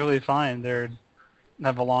 that's perfectly fine. They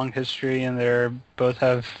have a long history, and they both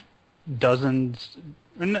have dozens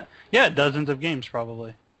of games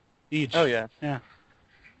probably each. Oh yeah. Yeah.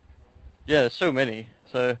 Yeah, there's so many.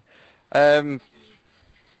 So, yeah,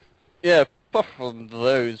 apart from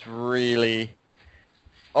those, really,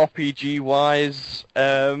 RPG-wise,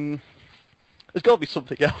 there's got to be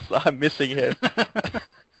something else that I'm missing here.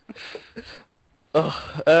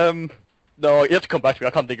 No, you have to come back to me.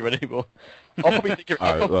 I can't think of it anymore. I'll probably think of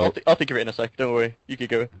it. I'll think of it in a sec. Don't worry. You can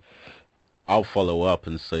go. I'll follow up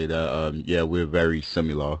and say that yeah, we're very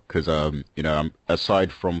similar because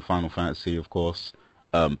aside from Final Fantasy, of course,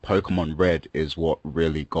 Pokemon Red is what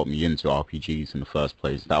really got me into RPGs in the first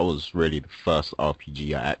place. That was really the first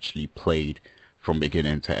RPG I actually played from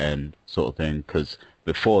beginning to end, sort of thing. Because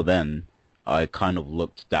before then, I kind of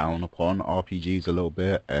looked down upon RPGs a little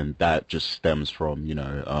bit, and that just stems from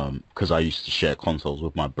because I used to share consoles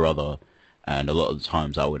with my brother. And a lot of the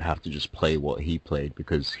times I would have to just play what he played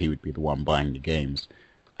because he would be the one buying the games.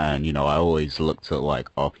 And, I always looked at, like,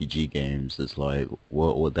 RPG games as, like,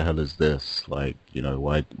 what the hell is this? Like,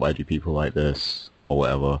 why do people like this? Or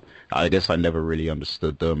whatever. I guess I never really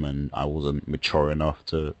understood them, and I wasn't mature enough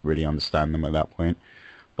to really understand them at that point.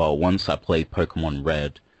 But once I played Pokemon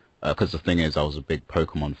Red, because the thing is, I was a big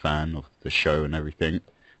Pokemon fan of the show and everything.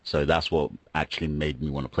 So that's what actually made me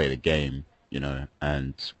want to play the game.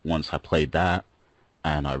 And once I played that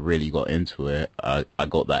and I really got into it, I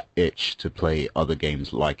got that itch to play other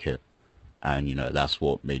games like it. And, that's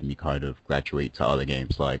what made me kind of graduate to other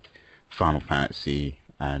games like Final Fantasy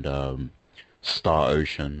and Star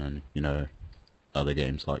Ocean and, other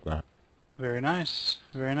games like that. Very nice.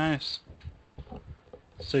 Very nice.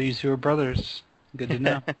 So you two are brothers. Good to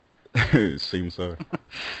know. It seems so.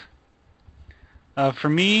 For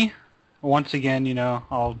me, once again,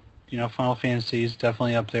 Final Fantasy is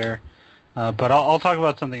definitely up there. But I'll talk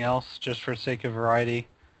about something else just for sake of variety.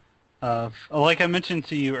 Like I mentioned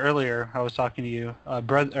to you earlier, I was talking to you, not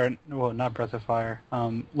Breath of Fire,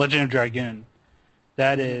 Legend of Dragoon.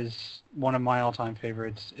 That is one of my all-time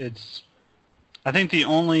favorites. It's, I think, the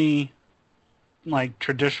only like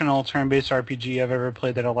traditional turn-based RPG I've ever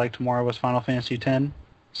played that I liked more was Final Fantasy X.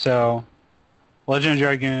 So, Legend of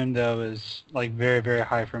Dragoon though is like very, very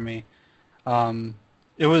high for me.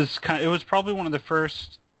 It was probably one of the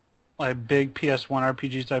first like big PS1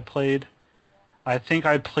 RPGs I played. I think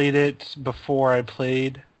I played it before I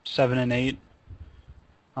played 7 and 8.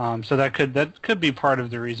 So that could be part of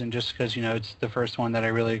the reason, just because it's the first one that I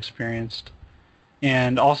really experienced.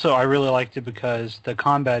 And also I really liked it because the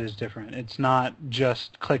combat is different. It's not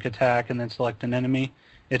just click attack and then select an enemy.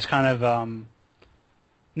 It's kind of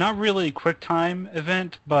not really a quick time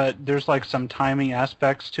event, but there's like some timing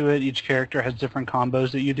aspects to it. Each character has different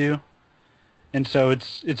combos that you do. And so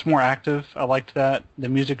it's more active. I liked that. The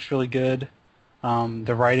music's really good.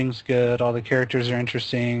 The writing's good. All the characters are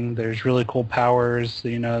interesting. There's really cool powers.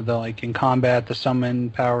 The like in combat, the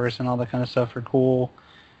summon powers and all that kind of stuff are cool.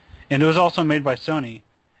 And it was also made by Sony.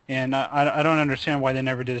 And I don't understand why they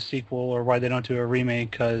never did a sequel or why they don't do a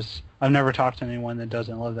remake, because I've never talked to anyone that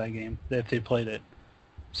doesn't love that game if they played it.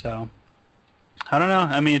 So, I don't know.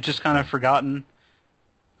 I mean, it's just kind of forgotten.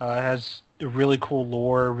 It has a really cool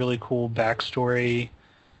lore, really cool backstory.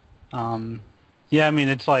 Yeah, I mean,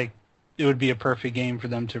 it's like it would be a perfect game for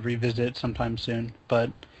them to revisit sometime soon.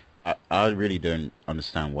 But I really don't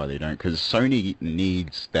understand why they don't, because Sony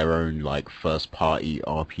needs their own like first party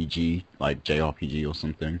RPG, like JRPG or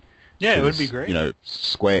something. yeah, it would be 'Cause, great. you know,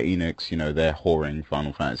 Square Enix, you know, they're whoring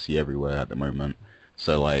Final Fantasy everywhere at the moment.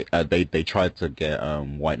 So like, they tried to get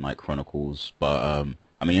White Knight Chronicles, but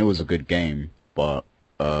I mean, it was a good game, but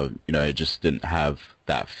you know, it just didn't have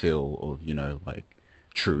that feel of, you know, like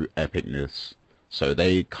true epicness. So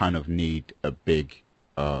they kind of need a big,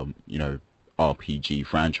 you know, RPG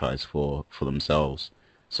franchise for themselves.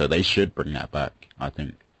 So they should bring that back, I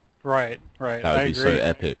think. Right, right. That I would be so agree.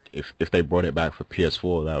 epic. If they brought it back for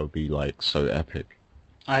PS4, that would be like so epic.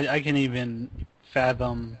 I can even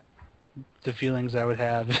fathom the feelings I would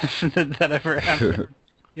have if that ever happened.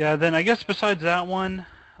 Yeah, then I guess besides that one,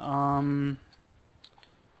 let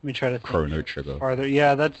me try to think Chrono Trigger. farther.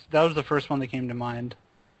 Yeah, that was the first one that came to mind.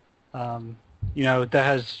 Um, you know, that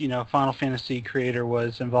has, you know, Final Fantasy creator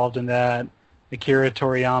was involved in that. Akira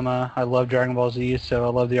Toriyama. I love Dragon Ball Z, so I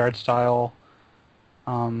love the art style.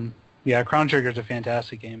 Yeah, Chrono Trigger is a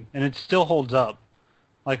fantastic game, and it still holds up.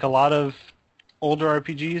 Like a lot of older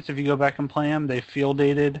RPGs, if you go back and play them, they feel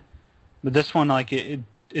dated. But this one, like it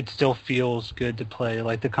still feels good to play.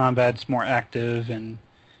 Like the combat's more active and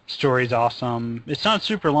story's awesome. It's not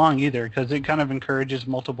super long either because it kind of encourages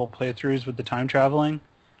multiple playthroughs with the time traveling.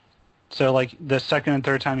 So like the second and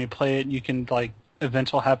third time you play it, you can like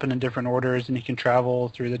events will happen in different orders and you can travel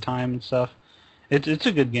through the time and stuff. It's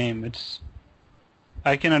a good game.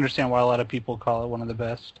 I can understand why a lot of people call it one of the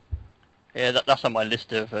best. Yeah, that's on my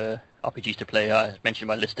list of RPGs to play. I mentioned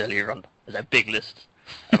my list earlier on. There's a big list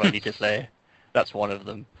of I need to play. That's one of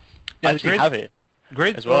them. Yeah, I actually have it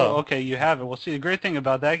Great. as well. Oh, okay, you have it. Well, see, the great thing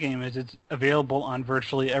about that game is it's available on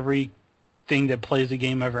virtually everything that plays the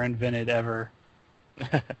game ever invented ever.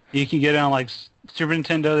 You can get it on like Super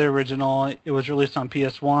Nintendo, the original. It was released on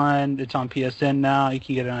PS1. It's on PSN now. You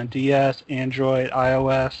can get it on DS, Android,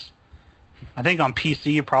 iOS. I think on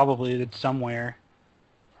PC probably it's somewhere.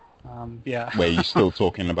 Yeah. Wait, you still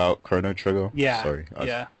talking about Chrono Trigger? Yeah. Sorry.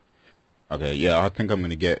 Yeah. Okay, yeah, I think I'm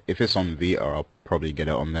gonna get, if it's on Vita, I'll probably get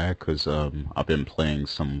it on there, because I've been playing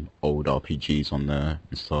some old RPGs on there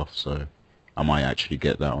and stuff, so I might actually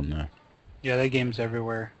get that on there. Yeah, that game's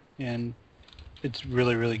everywhere, and it's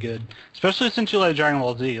really, really good. Especially since you like Dragon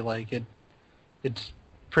Ball Z, like it's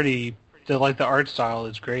pretty. The art style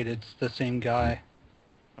is great. It's the same guy.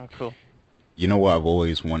 Oh, cool. You know what I've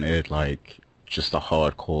always wanted, like, just a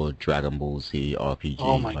hardcore Dragon Ball Z RPG.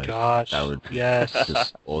 Oh my like, gosh! that would be Yes,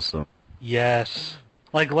 just awesome. yes.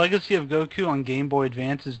 Like Legacy of Goku on Game Boy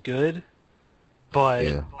Advance is good, but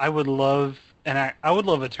Yeah. I would love, and I would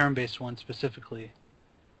love a turn-based one specifically.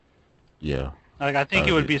 Yeah. Like I think That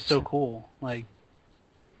it would would be be so awesome. cool. Like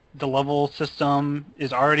the level system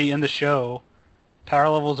is already in the show. Power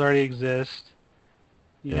levels already exist.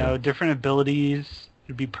 You Yeah. know, different abilities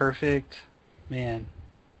would be perfect. Man,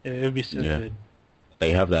 it would be so Yeah. good.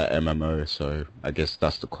 They have that MMO, so I guess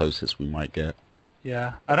that's the closest we might get.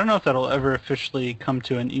 Yeah, I don't know if that'll ever officially come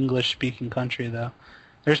to an English-speaking country though.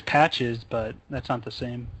 There's patches, but that's not the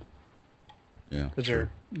same Yeah. because true.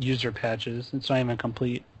 they're user patches. It's not even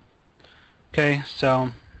complete. Okay,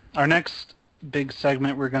 so our next big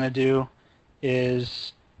segment we're gonna do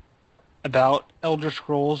is about Elder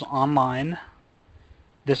Scrolls Online.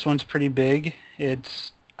 This one's pretty big.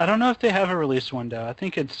 I don't know if they have a release window. I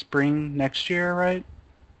think it's spring next year, right?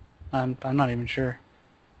 I'm not even sure.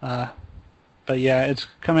 But yeah, it's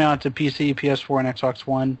coming out to PC, PS4, and Xbox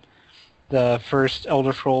One. The first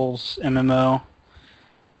Elder Scrolls MMO.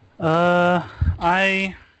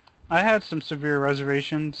 I had some severe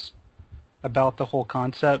reservations about the whole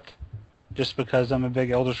concept, just because I'm a big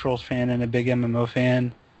Elder Scrolls fan and a big MMO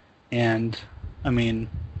fan, and I mean,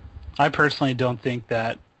 I personally don't think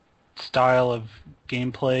that style of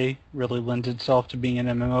gameplay really lends itself to being an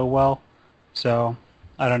MMO well. So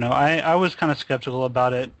I don't know. I was kind of skeptical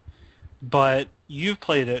about it, but you've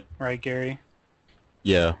played it, right, Gary?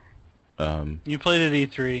 Yeah. You played it at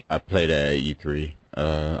E3. I played it at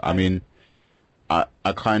E3. I mean, I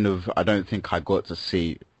don't think I got to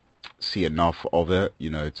see enough of it, you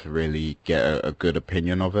know, to really get a good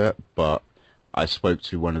opinion of it. But I spoke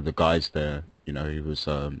to one of the guys there, you know, he was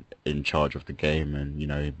in charge of the game, and you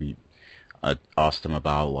know, I asked him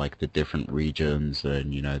about like the different regions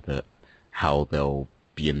and you know how they'll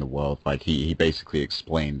be in the world. Like he basically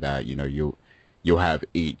explained that you'll have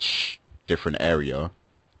each different area,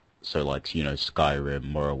 so like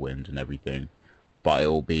Skyrim, Morrowind, and everything, but it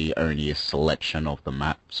will be only a selection of the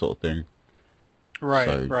map sort of thing. Right,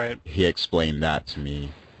 So right. he explained that to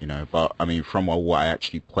me, but I mean, from what I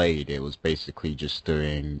actually played, it was basically just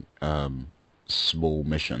doing small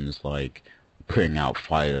missions like putting out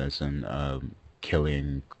fires and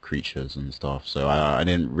killing creatures and stuff. So I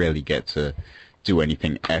didn't really get to do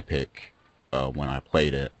anything epic when I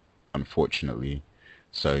played it, unfortunately.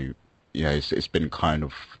 So it's been kind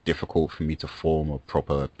of difficult for me to form a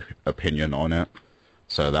proper opinion on it.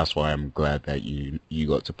 So that's why I'm glad that you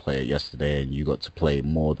got to play it yesterday and you got to play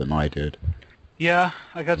more than I did. Yeah,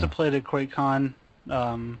 I got to Yeah. play it at QuakeCon.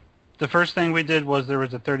 The first thing we did was there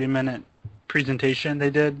was a 30-minute presentation they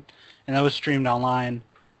did, and that was streamed online.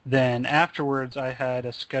 Then afterwards, I had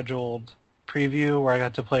a scheduled preview where I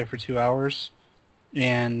got to play for 2 hours,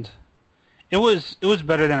 and it was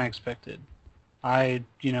better than I expected. I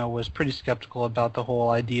was pretty skeptical about the whole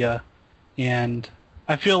idea, and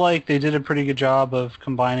I feel like they did a pretty good job of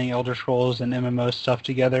combining Elder Scrolls and MMO stuff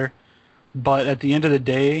together. But at the end of the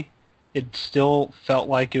day, it still felt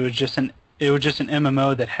like it was just an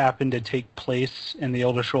MMO that happened to take place in the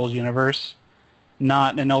Elder Scrolls universe,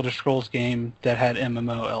 not an Elder Scrolls game that had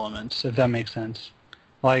MMO elements, if that makes sense.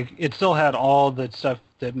 Like it still had all the stuff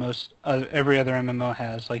that most every other MMO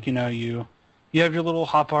has. Like you have your little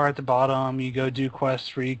hotbar at the bottom. You go do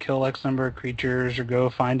quests where you kill X number of creatures, or go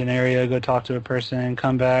find an area, go talk to a person,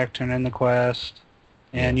 come back, turn in the quest.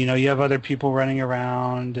 And you have other people running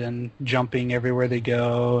around and jumping everywhere they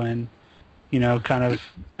go, and kind of.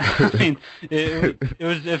 I mean,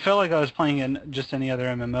 it felt like I was playing in just any other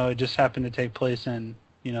MMO. It just happened to take place in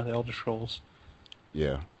the Elder Scrolls,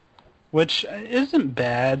 Yeah. which isn't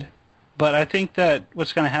bad. But I think that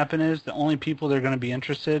what's going to happen is the only people that are going to be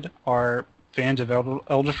interested are fans of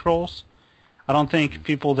Elder Scrolls. I don't think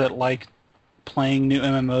people that like playing new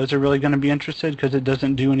MMOs are really going to be interested because it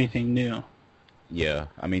doesn't do anything new. Yeah.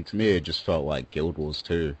 I mean, to me, it just felt like Guild Wars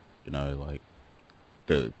 2, like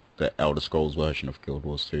the Elder Scrolls version of Guild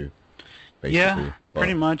Wars 2, basically. Yeah,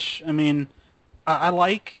 pretty But much. I mean, I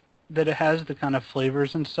like that it has the kind of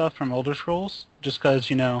flavors and stuff from Elder Scrolls, just because,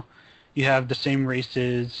 you have the same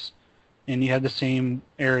races and you have the same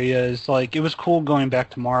areas. Like, it was cool going back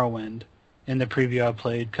to Morrowind in the preview I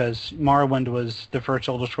played, because Morrowind was the first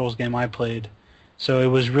Elder Scrolls game I played. So it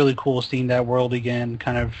was really cool seeing that world again,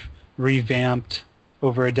 kind of revamped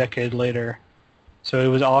over a decade later. So it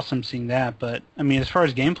was awesome seeing that. But, I mean, as far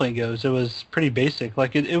as gameplay goes, it was pretty basic.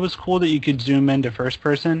 Like, it was cool that you could zoom into first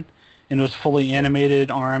person, and it was fully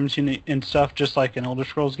animated arms and stuff, just like an Elder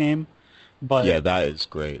Scrolls game. But yeah, that is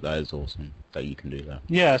great. That is awesome that you can do that.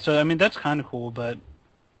 yeah, so, I mean, that's kind of cool, but,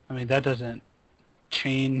 I mean, that doesn't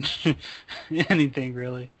change anything,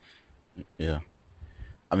 really. Yeah.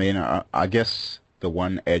 I mean, I guess the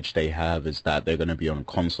one edge they have is that they're going to be on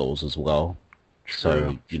consoles as well.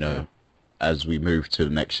 So, True. as we move to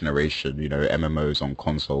the next generation, MMOs on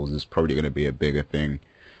consoles is probably going to be a bigger thing.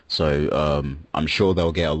 So, I'm sure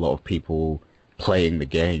they'll get a lot of people playing the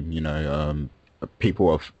game.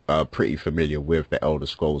 People are pretty familiar with the Elder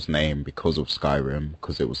Scrolls name because of Skyrim,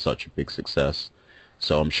 because it was such a big success.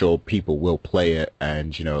 So I'm sure people will play it,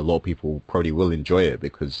 and a lot of people probably will enjoy it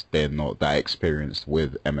because they're not that experienced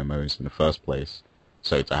with MMOs in the first place.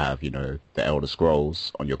 So to have, the Elder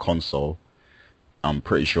Scrolls on your console, I'm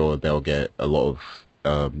pretty sure they'll get a lot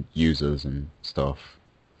of users and stuff.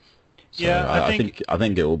 So Yeah, I I think think I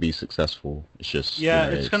think it will be successful. It's just, Yeah,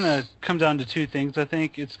 it's going to come down to two things, I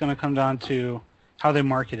think. It's going to come down to how they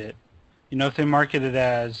market it. If they market it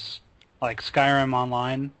as, like, Skyrim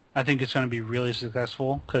Online, I think it's going to be really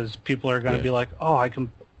successful because people are going to yeah, be like, oh, I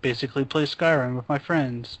can basically play Skyrim with my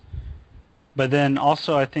friends. But then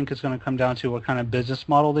also I think it's going to come down to what kind of business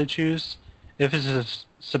model they choose. If it's a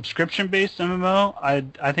subscription-based MMO,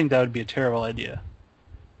 I think that would be a terrible idea,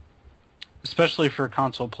 especially for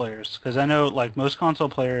console players, because I know like most console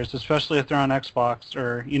players, especially if they're on Xbox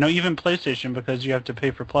or even PlayStation, because you have to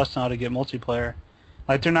pay for Plus now to get multiplayer.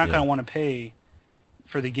 Like they're not yeah, going to want to pay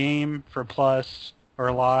for the game, for Plus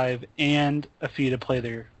or Live, and a fee to play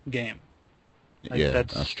their game. Like yeah.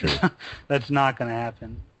 That's true. that's not going to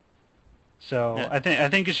happen. So Yeah. I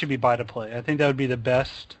think it should be buy to play. I think that would be the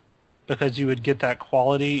best because you would get that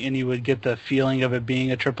quality and you would get the feeling of it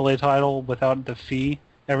being a AAA title without the fee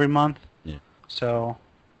every month. Yeah, So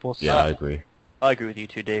we'll see. yeah, I agree. I agree with you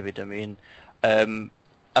too, David. I mean,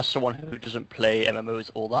 as someone who doesn't play MMOs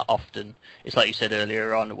all that often, it's like you said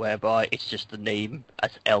earlier on, whereby it's just the name as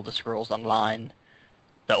Elder Scrolls Online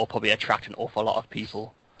that will probably attract an awful lot of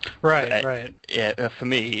people. Right, Uh, right. yeah, for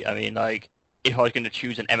me, I mean, like, if I was going to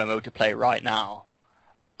choose an MMO to play right now,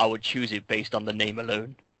 I would choose it based on the name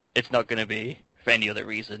alone. It's not going to be for any other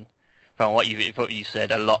reason. From what you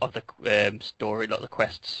said, a lot of the story, a lot of the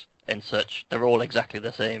quests and such, they're all exactly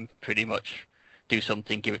the same, pretty much. Do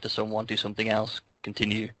something, give it to someone, do something else,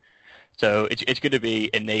 continue. So it's going to be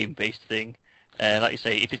a name-based thing. And like you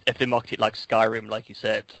say, if they market it like Skyrim, like you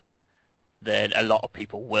said, then a lot of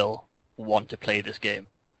people will want to play this game.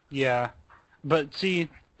 Yeah. But see,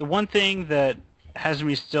 the one thing that has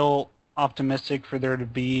me still optimistic for there to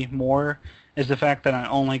be more is the fact that I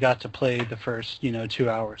only got to play the first, 2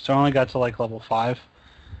 hours. So I only got to like level 5.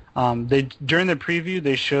 They during the preview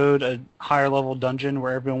they showed a higher level dungeon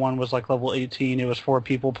where everyone was like level 18. It was 4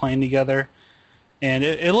 people playing together, and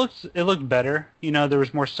it looked better. There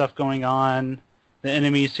was more stuff going on. The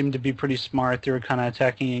enemies seemed to be pretty smart. They were kind of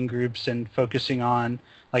attacking in groups and focusing on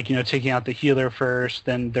like taking out the healer first,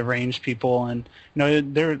 then the ranged people, and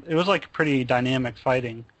it was like pretty dynamic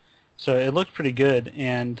fighting. So it looked pretty good,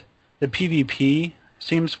 and the PvP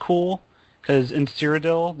seems cool because in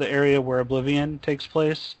Cyrodiil, the area where Oblivion takes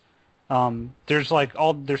place, there's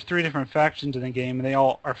 3 different factions in the game, and they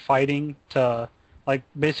all are fighting to like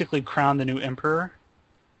basically crown the new emperor.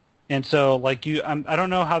 And so like I don't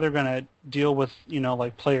know how they're gonna deal with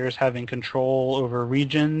like players having control over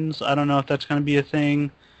regions. I don't know if that's gonna be a thing,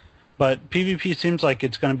 but PvP seems like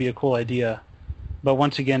it's gonna be a cool idea. But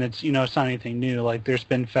once again, it's not anything new. Like there's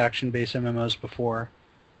been faction-based MMOs before,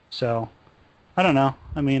 so I don't know.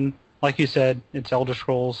 I mean, like you said, it's Elder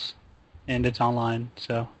Scrolls, and it's online,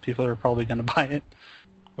 so people are probably going to buy it.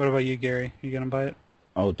 What about you, Gary? You going to buy it?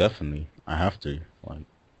 Oh, definitely. I have to. Like,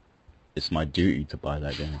 it's my duty to buy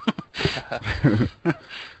that game.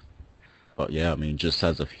 But yeah, I mean, just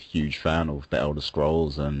as a huge fan of the Elder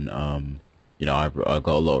Scrolls, and I've got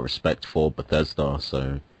a lot of respect for Bethesda,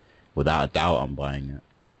 so without a doubt, I'm buying it,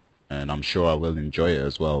 and I'm sure I will enjoy it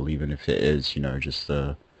as well, even if it is, just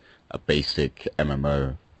a basic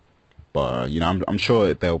MMO. But I'm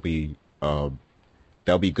sure there'll be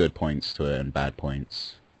good points to it and bad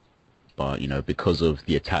points. But because of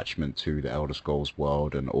the attachment to the Elder Scrolls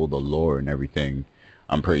world and all the lore and everything,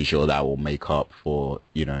 I'm pretty sure that will make up for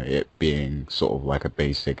it being sort of like a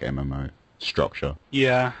basic MMO structure.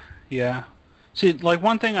 Yeah, yeah. See, like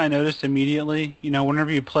one thing I noticed immediately,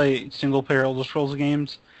 whenever you play single-player Elder Scrolls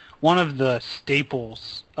games, one of the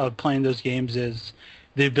staples of playing those games is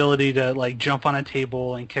the ability to like jump on a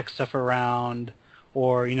table and kick stuff around,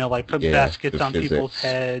 or like put Yeah, baskets the on people's physics.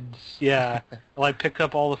 heads. Yeah, like pick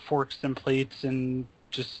up all the forks and plates and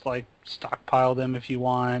just like stockpile them if you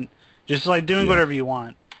want. Just like doing Yeah. whatever you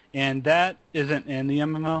want, and that isn't in the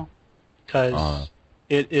MMO Uh, because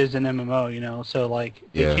it is an MMO. So like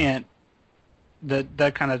they yeah. can't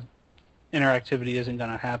that kind of interactivity isn't going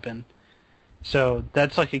to happen. So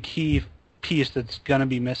that's like a key piece that's going to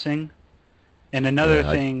be missing. And another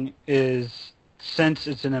Yeah. thing is, since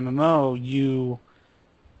it's an MMO,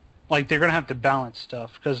 they're going to have to balance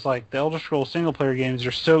stuff because like the Elder Scrolls single player games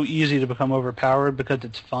are so easy to become overpowered because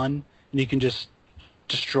it's fun and you can just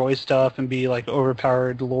destroy stuff and be like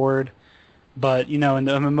overpowered lord. But in the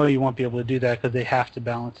MMO you won't be able to do that because they have to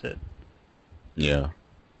balance it. Yeah.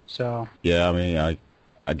 So Yeah, I mean,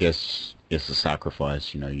 I guess it's a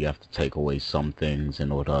sacrifice, you have to take away some things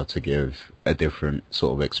in order to give a different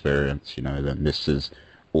sort of experience, then this is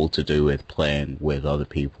all to do with playing with other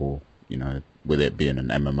people, with it being an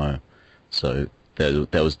MMO. So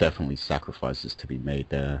there was definitely sacrifices to be made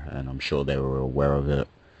there, and I'm sure they were aware of it.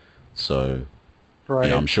 So,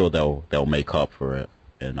 right. I'm sure they'll make up for it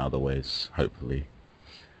in other ways, hopefully.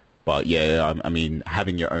 But yeah, I mean,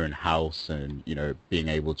 having your own house and, being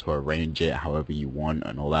able to arrange it however you want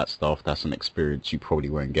and all that stuff, that's an experience you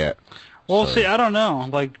probably won't get. Well, So, see, I don't know.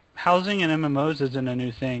 Like, housing in MMOs isn't a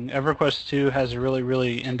new thing. EverQuest 2 has a really,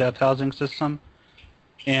 really in-depth housing system.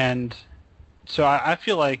 And so I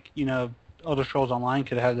feel like, Elder Scrolls Online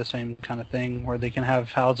could have the same kind of thing where they can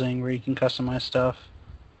have housing where you can customize stuff.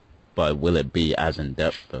 but will it be as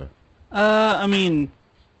in-depth though? I mean,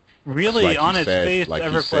 'Cause really, on its face, like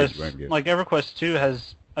you said, you won't get. EverQuest 2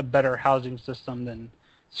 has a better housing system than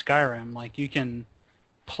Skyrim. Like, you can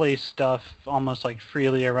place stuff almost like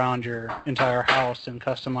freely around your entire house and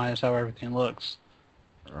customize how everything looks.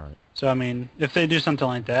 Right. So I mean, if they do something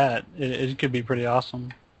like that, it could be pretty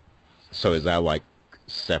awesome. So is that like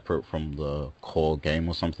separate from the core game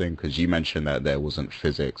or something? Because you mentioned that there wasn't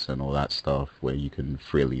physics and all that stuff where you can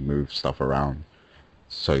freely move stuff around.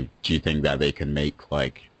 So do you think that they can make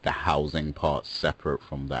like the housing part separate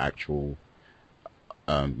from the actual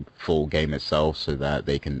full game itself so that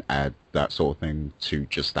they can add that sort of thing to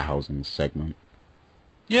just the housing segment?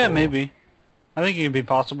 Yeah, Or- maybe. I think it could be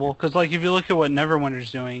possible because, like, if you look at what Neverwinter's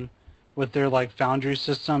doing with their like Foundry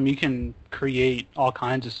system, you can create all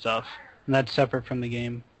kinds of stuff, and that's separate from the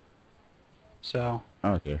game. So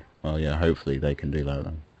Okay. Well, yeah. Hopefully they can do that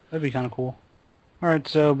then. that'd be kind of cool. All right,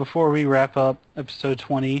 so before we wrap up episode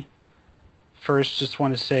 20, first, just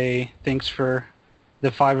want to say thanks for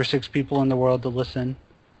the 5 or 6 people in the world that listen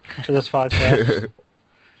to this podcast.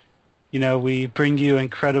 You know, we bring you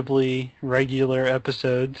incredibly regular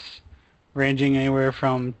episodes, ranging anywhere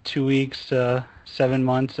from 2 weeks to 7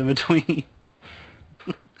 months in between.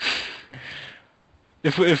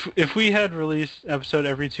 If we had released episode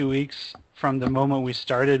every 2 weeks from the moment we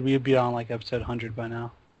started, we'd be on like episode 100 by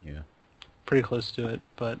now. Yeah. Pretty close to it,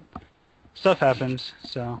 but stuff happens,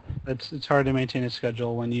 so it's hard to maintain a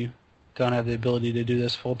schedule when you don't have the ability to do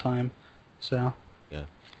this full time. So, Yeah.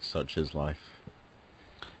 Such is life.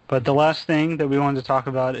 but the last thing that we wanted to talk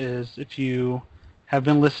about is if you have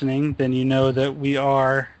been listening, then you know that we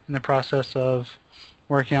are in the process of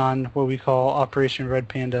working on what we call Operation Red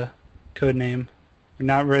Panda, codename. We're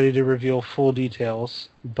not ready to reveal full details,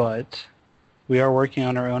 but we are working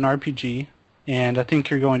on our own RPG, and I think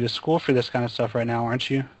you're going to school for this kind of stuff right now, aren't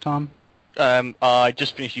you, Tom? I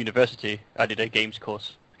just finished university. I did a games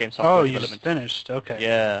course, game software Oh, you development. just finished. Okay.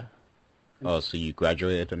 Yeah, Oh, so you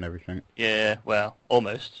graduated and everything? yeah. Well,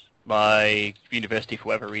 almost. My university, for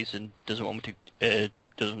whatever reason, doesn't want me to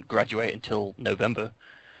doesn't graduate until November.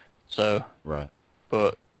 So, Right.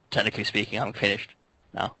 but technically speaking, I'm finished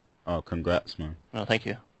now. Oh, congrats, man. Well, thank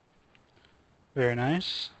you. Very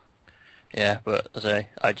nice. Yeah, but as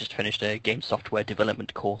I just finished a game software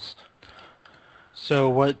development course. So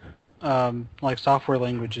what, like software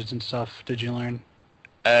languages and stuff did you learn?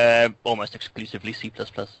 Almost exclusively C++.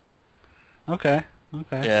 Okay.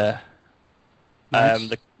 Okay. Yeah. Nice.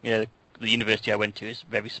 The university I went to is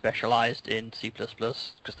very specialized in C++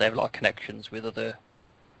 because they have a lot of connections with other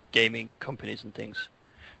gaming companies and things.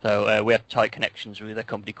 So we have tight connections with a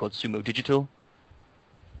company called Sumo Digital.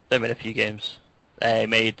 They made a few games. They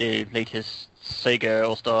made the latest Sega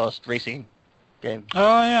All-Stars racing game.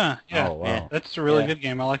 Oh yeah. Yeah. Oh, wow. Yeah. That's a really Yeah. good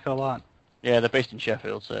game. I like it a lot. Yeah, they're based in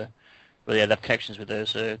Sheffield, so but yeah, they have connections with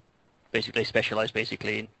those. Basically, they specialize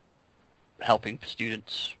in helping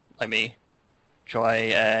students like me try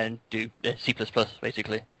and do C++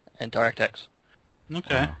 basically and DirectX.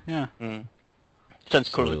 Okay. Wow. Yeah. Sounds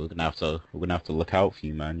So cool. we're gonna have to look out for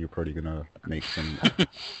you, man. You're probably gonna make some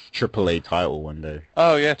AAA title one day.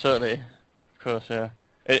 Oh yeah, totally. Of course, yeah.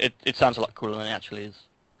 It sounds a lot cooler than it actually is,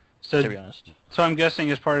 to be So honest. so I'm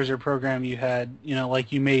guessing as part of your program you had,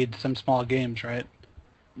 like you made some small games, right?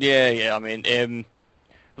 Yeah. I mean,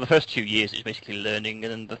 the first 2 years it's basically learning,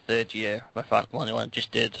 and then the third year, my final one I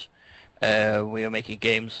just did, we were making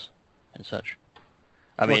games and such.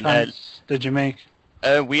 I What mean, kinds did you make?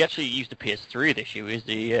 we actually used the PS3 this year. We used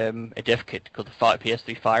a dev kit called the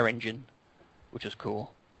PS3 Fire Engine, which was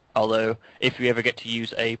cool. Although, if you ever get to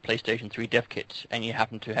use a PlayStation 3 dev kit and you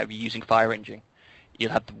happen to be using Fire Engine,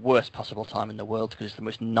 you'll have the worst possible time in the world because it's the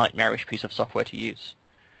most nightmarish piece of software to use.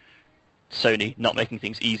 Sony not making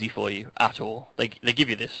things easy for you at all. They give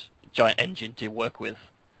you this giant engine to work with,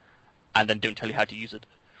 and then don't tell you how to use it.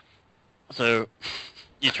 So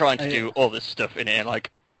you're trying to do all this stuff in it, and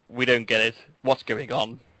like, we don't get it. What's going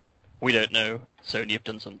on? We don't know. Sony have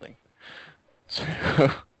done something. So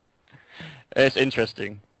it's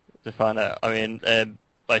interesting to find out. I mean,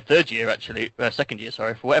 my second year,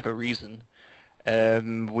 sorry, for whatever reason,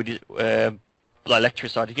 we did. My lecturer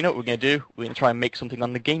decided, you know what we're going to do? We're going to try and make something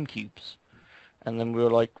on the GameCubes. And then we were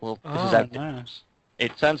like, well, this is outdated. Nice.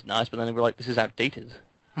 It sounds nice, but then we were like, this is outdated.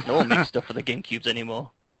 No one makes stuff for the GameCubes anymore.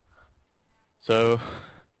 So,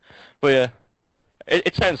 but yeah,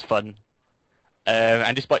 it sounds fun.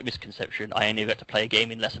 And despite misconception, I only got to play a game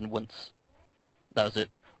in lesson once. That was it.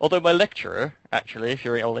 Although my lecturer, actually, if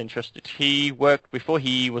you're all interested, he worked, before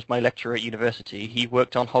he was my lecturer at university, he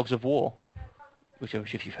worked on Hogs of War, which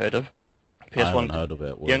if you've heard of. I haven't heard of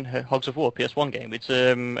it. Yeah, Hogs of War, PS1 game. It's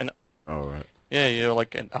Oh, right. yeah, you're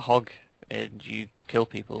like a hog, and you kill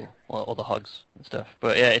people, or other hogs and stuff.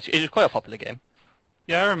 But yeah, it's quite a popular game.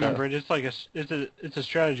 Yeah, I remember it. It's like it's a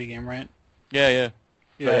strategy game, right? Yeah.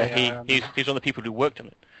 Yeah. He's one of the people who worked on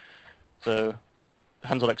it. So,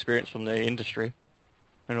 hands-on experience from the industry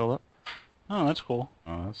and all that. Oh, that's cool.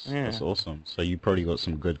 Oh, Yeah. that's awesome. So you probably got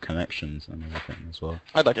some good connections and everything as well.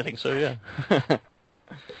 I'd like to think so, yeah.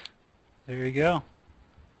 There you go.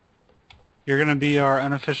 You're gonna be our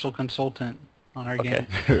unofficial consultant on our game.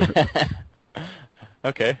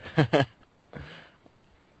 Okay.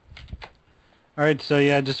 All right, so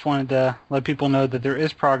yeah, I just wanted to let people know that there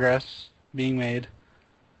is progress being made.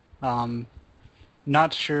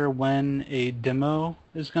 not sure when a demo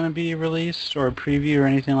is going to be released or a preview or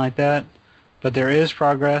anything like that, but there is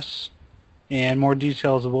progress and more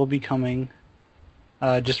details will be coming.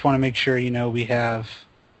 Just want to make sure we have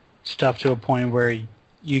stuff to a point where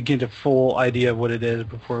you get a full idea of what it is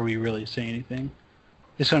before we really say anything.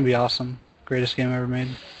 It's going to be awesome. Greatest game ever made.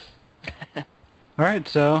 Alright,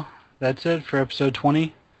 so that's it for episode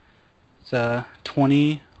 20. It's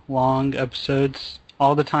 20 long episodes.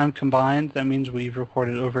 All the time combined, that means we've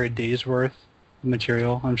recorded over a day's worth of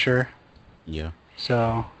material, I'm sure. Yeah.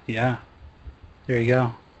 So, yeah. There you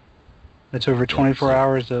go. That's over 24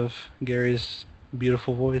 hours of Gary's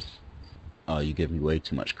beautiful voice. Oh, you give me way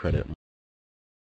too much credit.